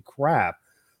 holy crap.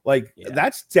 Like,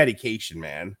 that's dedication,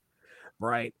 man.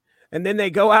 Right. And then they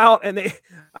go out and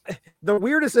the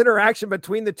weirdest interaction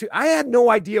between the two. I had no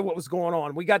idea what was going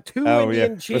on. We got two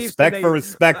Indian chiefs. Respect for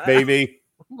respect, baby.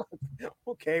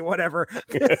 Okay, whatever.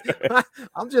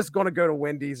 I'm just going to go to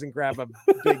Wendy's and grab a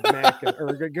Big Mac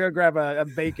or go grab a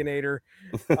Baconator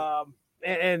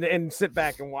and sit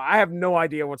back and watch. I have no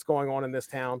idea what's going on in this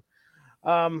town.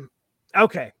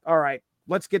 Okay. All right.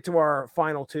 Let's get to our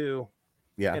final two.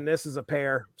 Yeah. And this is a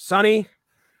pair. Sonny.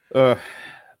 What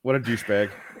a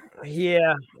douchebag.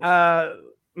 Yeah.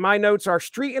 My notes are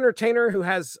street entertainer who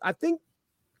has, I think,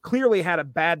 clearly had a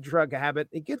bad drug habit.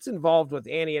 He gets involved with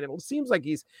Annie, and it seems like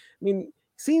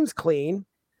seems clean,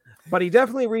 but he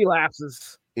definitely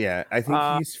relapses. Yeah, I think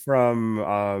he's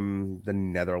from the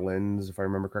Netherlands, if I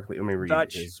remember correctly. Let me read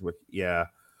Dutch. his yeah.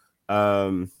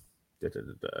 Go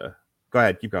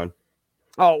ahead, keep going.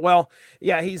 Oh, well,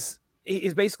 yeah, he's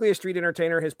basically a street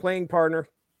entertainer. His playing partner,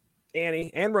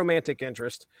 Annie, and romantic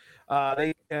interest.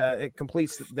 It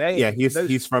completes the day. Yeah,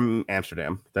 he's from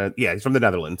Amsterdam. He's from the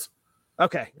Netherlands.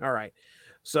 Okay, all right.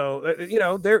 So you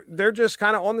know, they're just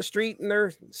kind of on the street and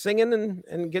they're singing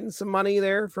and getting some money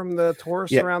there from the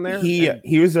tourists around there.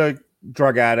 He was a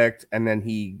drug addict, and then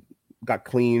he got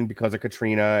clean because of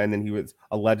Katrina, and then he was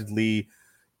allegedly,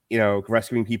 you know,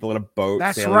 rescuing people in a boat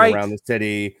sailing around the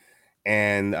city.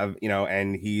 And you know,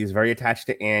 and he's very attached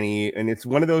to Annie, and it's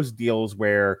one of those deals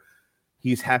where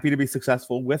he's happy to be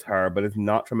successful with her, but is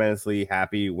not tremendously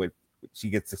happy with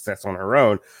she gets success on her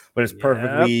own, but is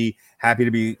perfectly happy to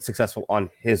be successful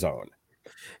on his own.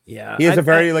 Yeah, he has a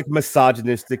very like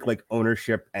misogynistic like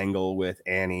ownership angle with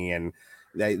Annie, and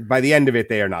by the end of it,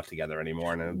 they are not together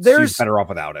anymore, and she's better off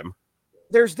without him.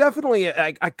 There's definitely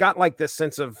I got like this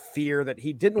sense of fear that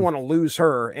he didn't want to lose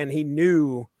her, and he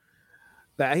knew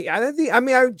that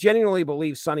I genuinely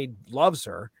believe Sonny loves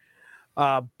her,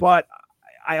 but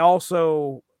I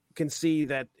also can see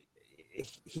that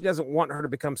he doesn't want her to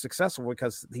become successful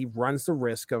because he runs the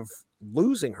risk of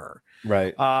losing her.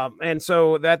 Right. And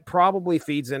so that probably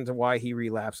feeds into why he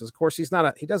relapses. Of course, he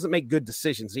doesn't make good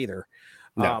decisions either.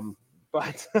 No.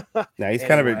 But he's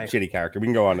kind of a shitty character. We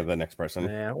can go on to the next person.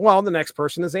 Yeah. Well, the next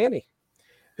person is Annie,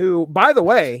 who, by the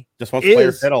way, just wants to play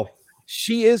her fiddle.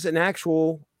 She is an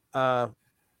actual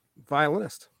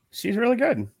violinist. She's really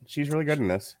good. She's really good in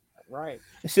this. Right.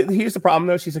 Here's the problem,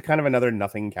 though. She's a kind of another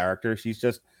nothing character. She's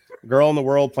just a girl in the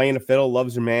world playing a fiddle,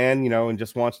 loves her man, you know, and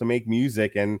just wants to make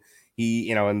music. And he,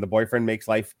 you know, and the boyfriend makes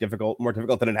life more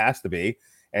difficult than it has to be.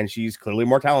 And she's clearly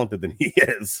more talented than he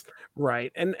is.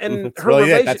 Right. And that's really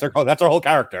it. That's her whole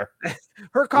character.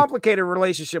 Her complicated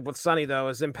relationship with Sonny, though,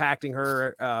 is impacting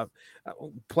her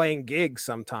playing gigs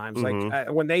sometimes. Like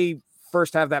when they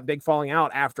first have that big falling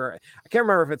out after, I can't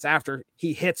remember if it's after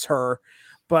he hits her,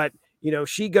 but you know,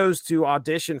 she goes to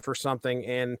audition for something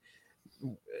and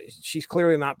she's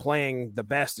clearly not playing the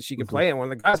best that she can play. And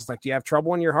one of the guys is like, "Do you have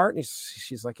trouble in your heart?" And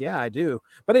she's like, "Yeah, I do."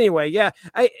 But anyway, yeah,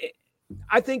 I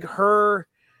think her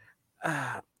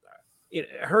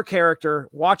character,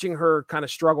 watching her kind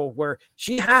of struggle where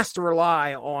she has to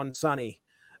rely on Sonny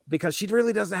because she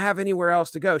really doesn't have anywhere else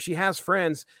to go. She has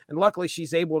friends, and luckily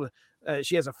she's able to.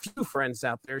 She has a few friends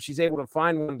out there. She's able to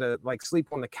find one to like sleep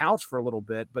on the couch for a little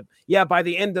bit. But yeah, by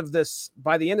the end of this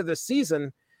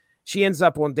season, she ends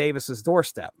up on Davis's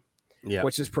doorstep. Yeah.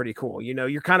 which is pretty cool. You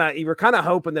were kind of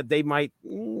hoping that they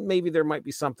maybe there might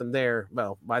be something there.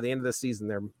 Well, by the end of the season,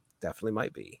 there definitely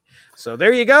might be. So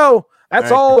there you go. That's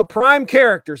all the prime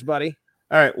characters, buddy.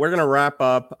 All right, we're gonna wrap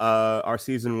up our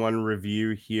season 1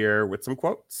 review here with some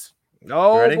quotes.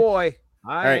 Oh boy,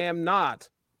 I am not.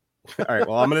 All right,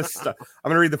 well, I'm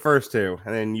gonna read the first 2,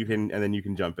 and then you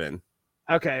can jump in.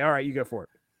 Okay, all right, you go for it.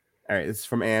 All right, this is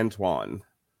from Antoine.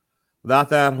 Without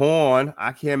that horn,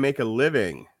 I can't make a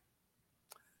living.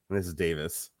 And this is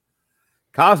Davis.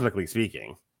 Cosmically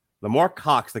speaking, the more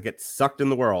cocks that get sucked in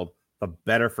the world, the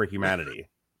better for humanity.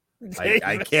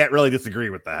 I can't really disagree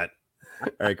with that. All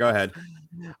right, go ahead.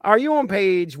 Are you on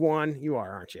page 1? You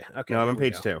are, aren't you? Okay. No, I'm on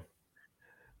page 2.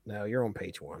 No, you're on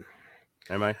page 1.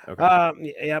 Am I?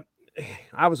 Okay. Yep.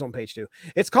 I was on page 2.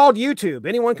 It's called YouTube.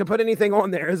 Anyone can put anything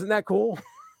on there. Isn't that cool?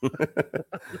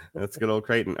 That's good old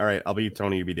Creighton. All right, I'll be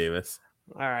Tony, you be Davis.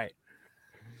 All right.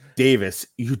 Davis,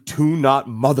 you do not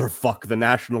motherfuck the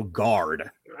National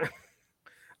Guard.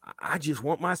 I just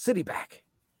want my city back.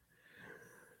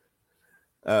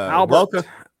 Albert.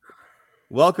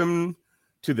 Welcome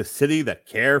to the city that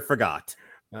Care forgot.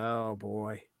 Oh,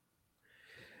 boy.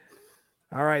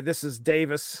 All right, this is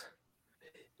Davis.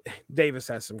 Davis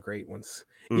has some great ones.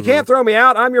 You can't throw me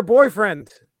out. I'm your boyfriend.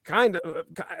 Kind of,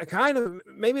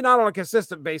 maybe not on a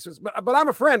consistent basis, but I'm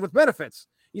a friend with benefits.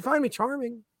 You find me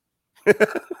charming.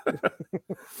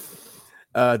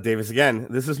 Davis again.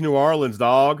 This is New Orleans,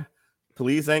 dog.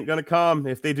 Police ain't gonna come.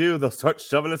 If they do, they'll start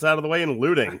shoving us out of the way and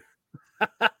looting.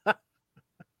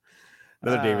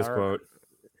 Another Davis quote.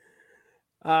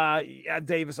 Yeah,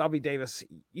 Davis. I'll be Davis.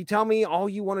 You tell me all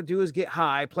you want to do is get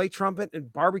high, play trumpet,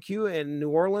 and barbecue in New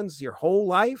Orleans your whole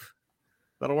life?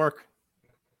 That'll work.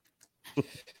 All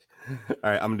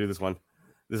right, I'm gonna do this one.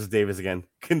 This is Davis again.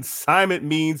 Consignment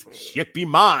means shit be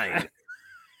mine.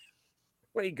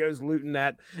 When he goes looting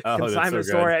that so consignment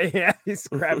store, yeah, he's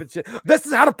grabbing shit. This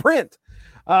is how to print.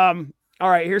 All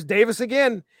right, here's Davis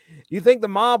again. You think the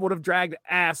mob would have dragged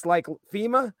ass like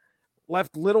FEMA,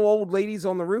 left little old ladies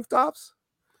on the rooftops?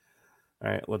 All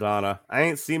right, LaDonna. I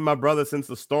ain't seen my brother since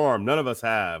the storm. None of us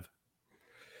have.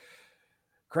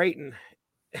 Creighton.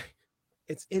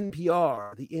 It's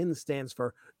NPR. The N stands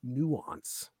for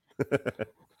nuance.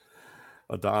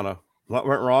 LaDonna. What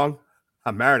went wrong?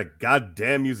 I married a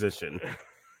goddamn musician.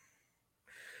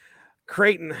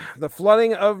 Creighton. The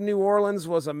flooding of New Orleans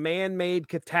was a man-made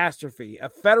catastrophe, a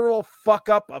federal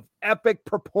fuck-up of epic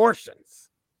proportions.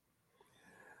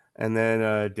 And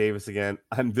then Davis again.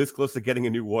 I'm this close to getting a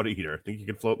new water heater. Think you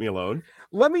can float me alone?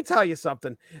 Let me tell you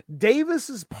something.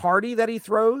 Davis's party that he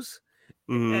throws,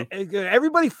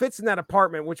 everybody fits in that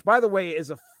apartment, which, by the way,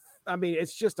 is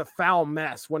it's just a foul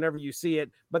mess whenever you see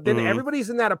it. But then everybody's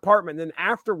in that apartment. Then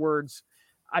afterwards,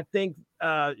 I think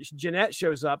Jeanette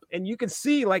shows up, and you can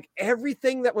see like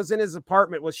everything that was in his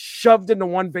apartment was shoved into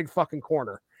one big fucking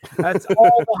corner. That's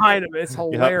all behind him. It's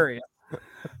hilarious.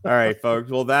 All right,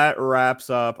 folks. Well, that wraps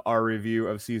up our review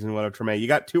of season 1 of Treme. You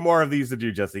got 2 more of these to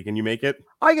do, Jesse. Can you make it?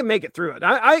 I can make it through it.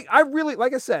 I really,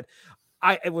 like I said,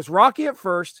 it was rocky at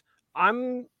first.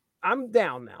 I'm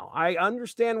down now. I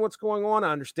understand what's going on.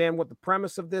 I understand what the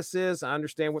premise of this is. I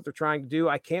understand what they're trying to do.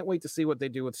 I can't wait to see what they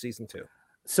do with season 2.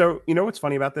 So, you know what's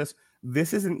funny about this?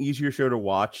 This is an easier show to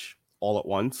watch all at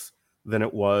once than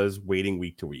it was waiting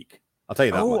week to week. I'll tell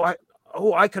you that much.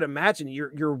 I could imagine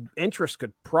your interest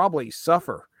could probably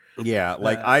suffer. Yeah,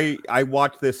 like I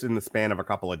watched this in the span of a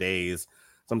couple of days,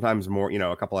 sometimes more,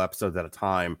 a couple episodes at a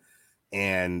time.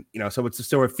 And, so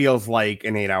it feels like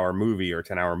an 8-hour movie or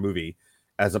 10-hour movie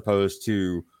as opposed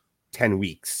to 10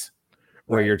 weeks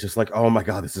where you're just like, oh my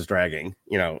God, this is dragging.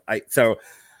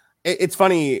 It's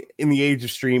funny in the age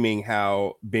of streaming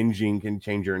how binging can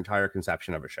change your entire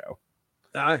conception of a show.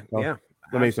 Yeah.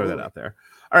 Let me throw that out there.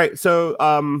 All right.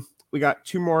 So we got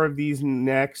 2 more of these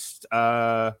next.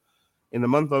 In the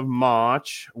month of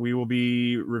March, we will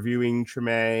be reviewing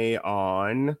Treme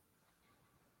on,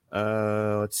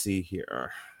 let's see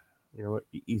here. You know what?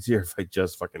 Easier if I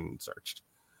just fucking searched.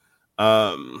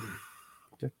 Our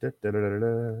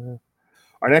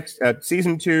next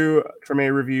season 2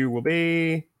 Treme review will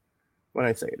be, when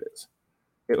I say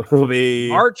it will be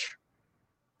March,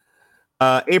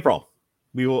 April.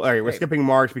 We will. All right, we're skipping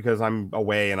March because I'm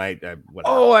away and I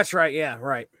whatever. Oh, that's right. Yeah,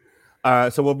 right.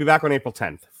 So we'll be back on April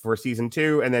 10th for season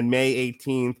 2, and then May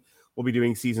 18th we'll be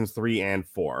doing seasons 3 and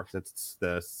 4. Since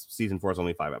the season 4 is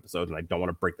only 5 episodes, and I don't want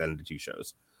to break that into 2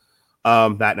 shows.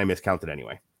 That and I miscounted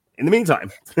anyway. In the meantime,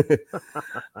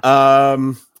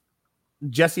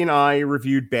 Jesse and I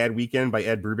reviewed Bad Weekend by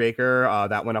Ed Brubaker.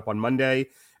 That went up on Monday.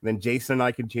 And then Jason and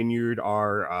I continued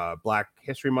our Black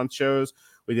History Month shows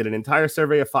We did an entire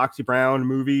survey of Foxy Brown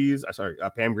movies.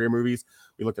 Pam Grier movies.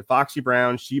 We looked at Foxy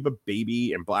Brown, Sheba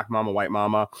Baby, and Black Mama, White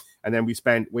Mama. And then we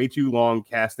spent way too long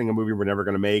casting a movie we're never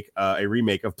going to make, a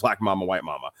remake of Black Mama, White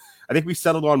Mama. I think we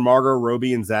settled on Margot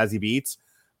Robbie and Zazie Beetz.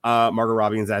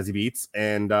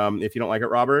 And if you don't like it,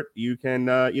 Robert, you can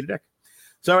eat a dick.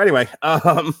 So anyway,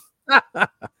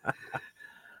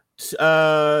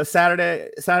 Saturday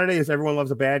is Everyone Loves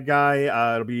a Bad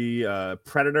Guy. It'll be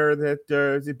Predator that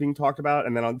is being talked about,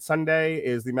 and then on Sunday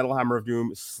is the Metal Hammer of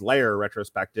Doom Slayer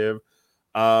retrospective.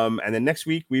 And then next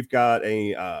week we've got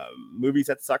a movies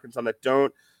that suck and some that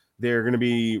don't. They're going to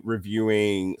be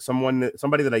reviewing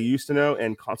somebody that I used to know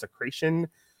and Consecration.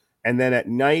 And then at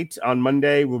night on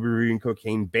Monday we'll be reviewing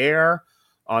Cocaine Bear.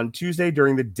 On Tuesday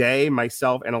during the day,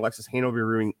 myself and Alexis Hayne will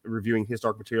be reviewing His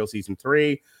Dark Material Season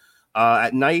 3.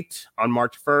 At night on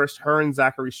March 1st, her and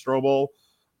Zachary Strobel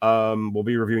will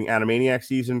be reviewing Animaniacs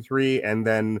Season 3. And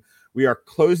then we are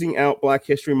closing out Black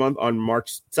History Month on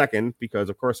March 2nd, because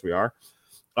of course we are.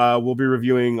 We'll be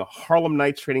reviewing Harlem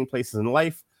Nights, Trading Places in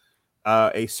Life,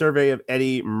 a survey of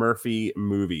Eddie Murphy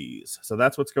movies. So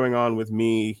that's what's going on with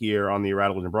me here on the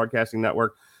Rattle and Broadcasting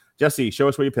Network. Jesse, show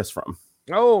us where you pissed from.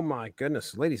 Oh my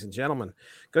goodness, ladies and gentlemen,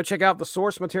 go check out the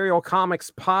Source Material Comics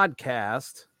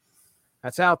podcast.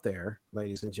 That's out there,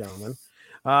 ladies and gentlemen.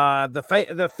 The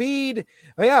feed,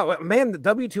 the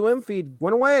W2M feed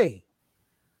went away.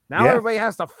 Now everybody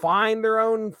has to find their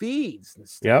own feeds and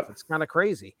stuff. Yep. It's kind of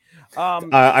crazy.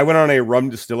 I went on a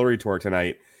rum distillery tour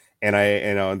tonight, and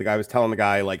the guy was telling the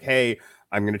guy, like, hey,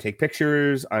 I'm going to take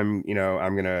pictures. I'm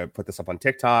going to put this up on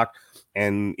TikTok.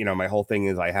 And, my whole thing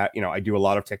is I do a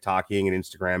lot of TikToking and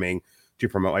Instagramming to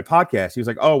promote my podcast. He was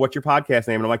like, oh, what's your podcast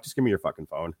name? And I'm like, just give me your fucking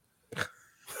phone.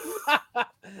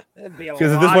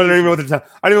 Because at this point, I don't even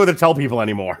know what to tell people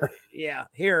anymore. Yeah.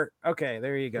 Here. Okay.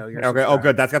 There you go. Okay. Oh,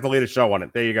 good. That's got the latest show on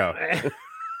it. There you go.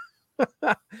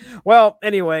 Well,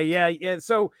 anyway, yeah.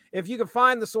 So if you can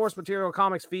find the Source Material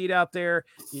Comics feed out there,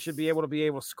 you should be able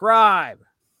to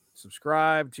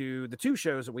subscribe to the two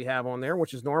shows that we have on there,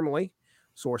 which is normally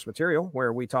Source Material,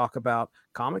 where we talk about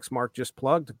comics. Mark just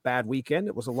plugged Bad Weekend.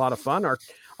 It was a lot of fun.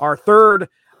 Our third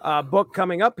book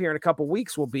coming up here in a couple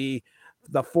weeks will be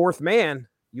The Fourth Man.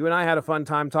 You and I had a fun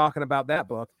time talking about that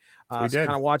book. We did.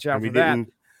 Kind of watch out for that.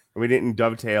 We didn't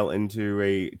dovetail into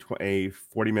a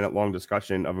 40-minute long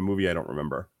discussion of a movie I don't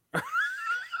remember.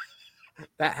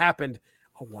 That happened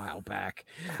a while back.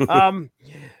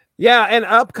 Yeah,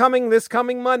 and this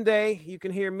coming Monday, you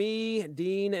can hear me,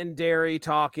 Dean, and Derry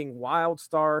talking Wild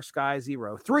Star Sky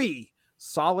Zero. 3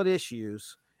 solid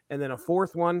issues, and then a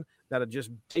fourth one that'll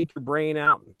just take your brain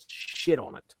out and shit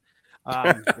on it.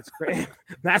 It's great.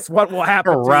 That's what will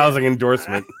happen. A rousing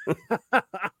endorsement.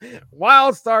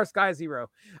 Wild Star Sky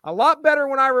Zero. A lot better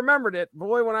when I remembered it.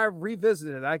 Boy, when I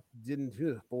revisited it, I didn't.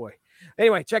 Boy.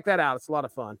 Anyway, check that out. It's a lot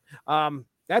of fun.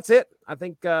 That's it. I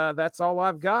think that's all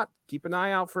I've got. Keep an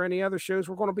eye out for any other shows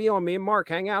we're going to be on. Me and Mark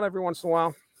hang out every once in a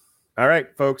while. All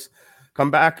right, folks. Come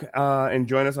back and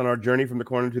join us on our journey from the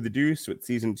corner to the deuce with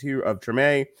season 2 of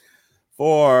Treme.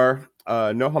 For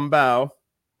No Humbao,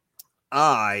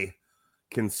 I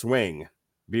can swing.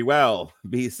 Be well,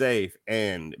 be safe,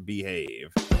 and behave.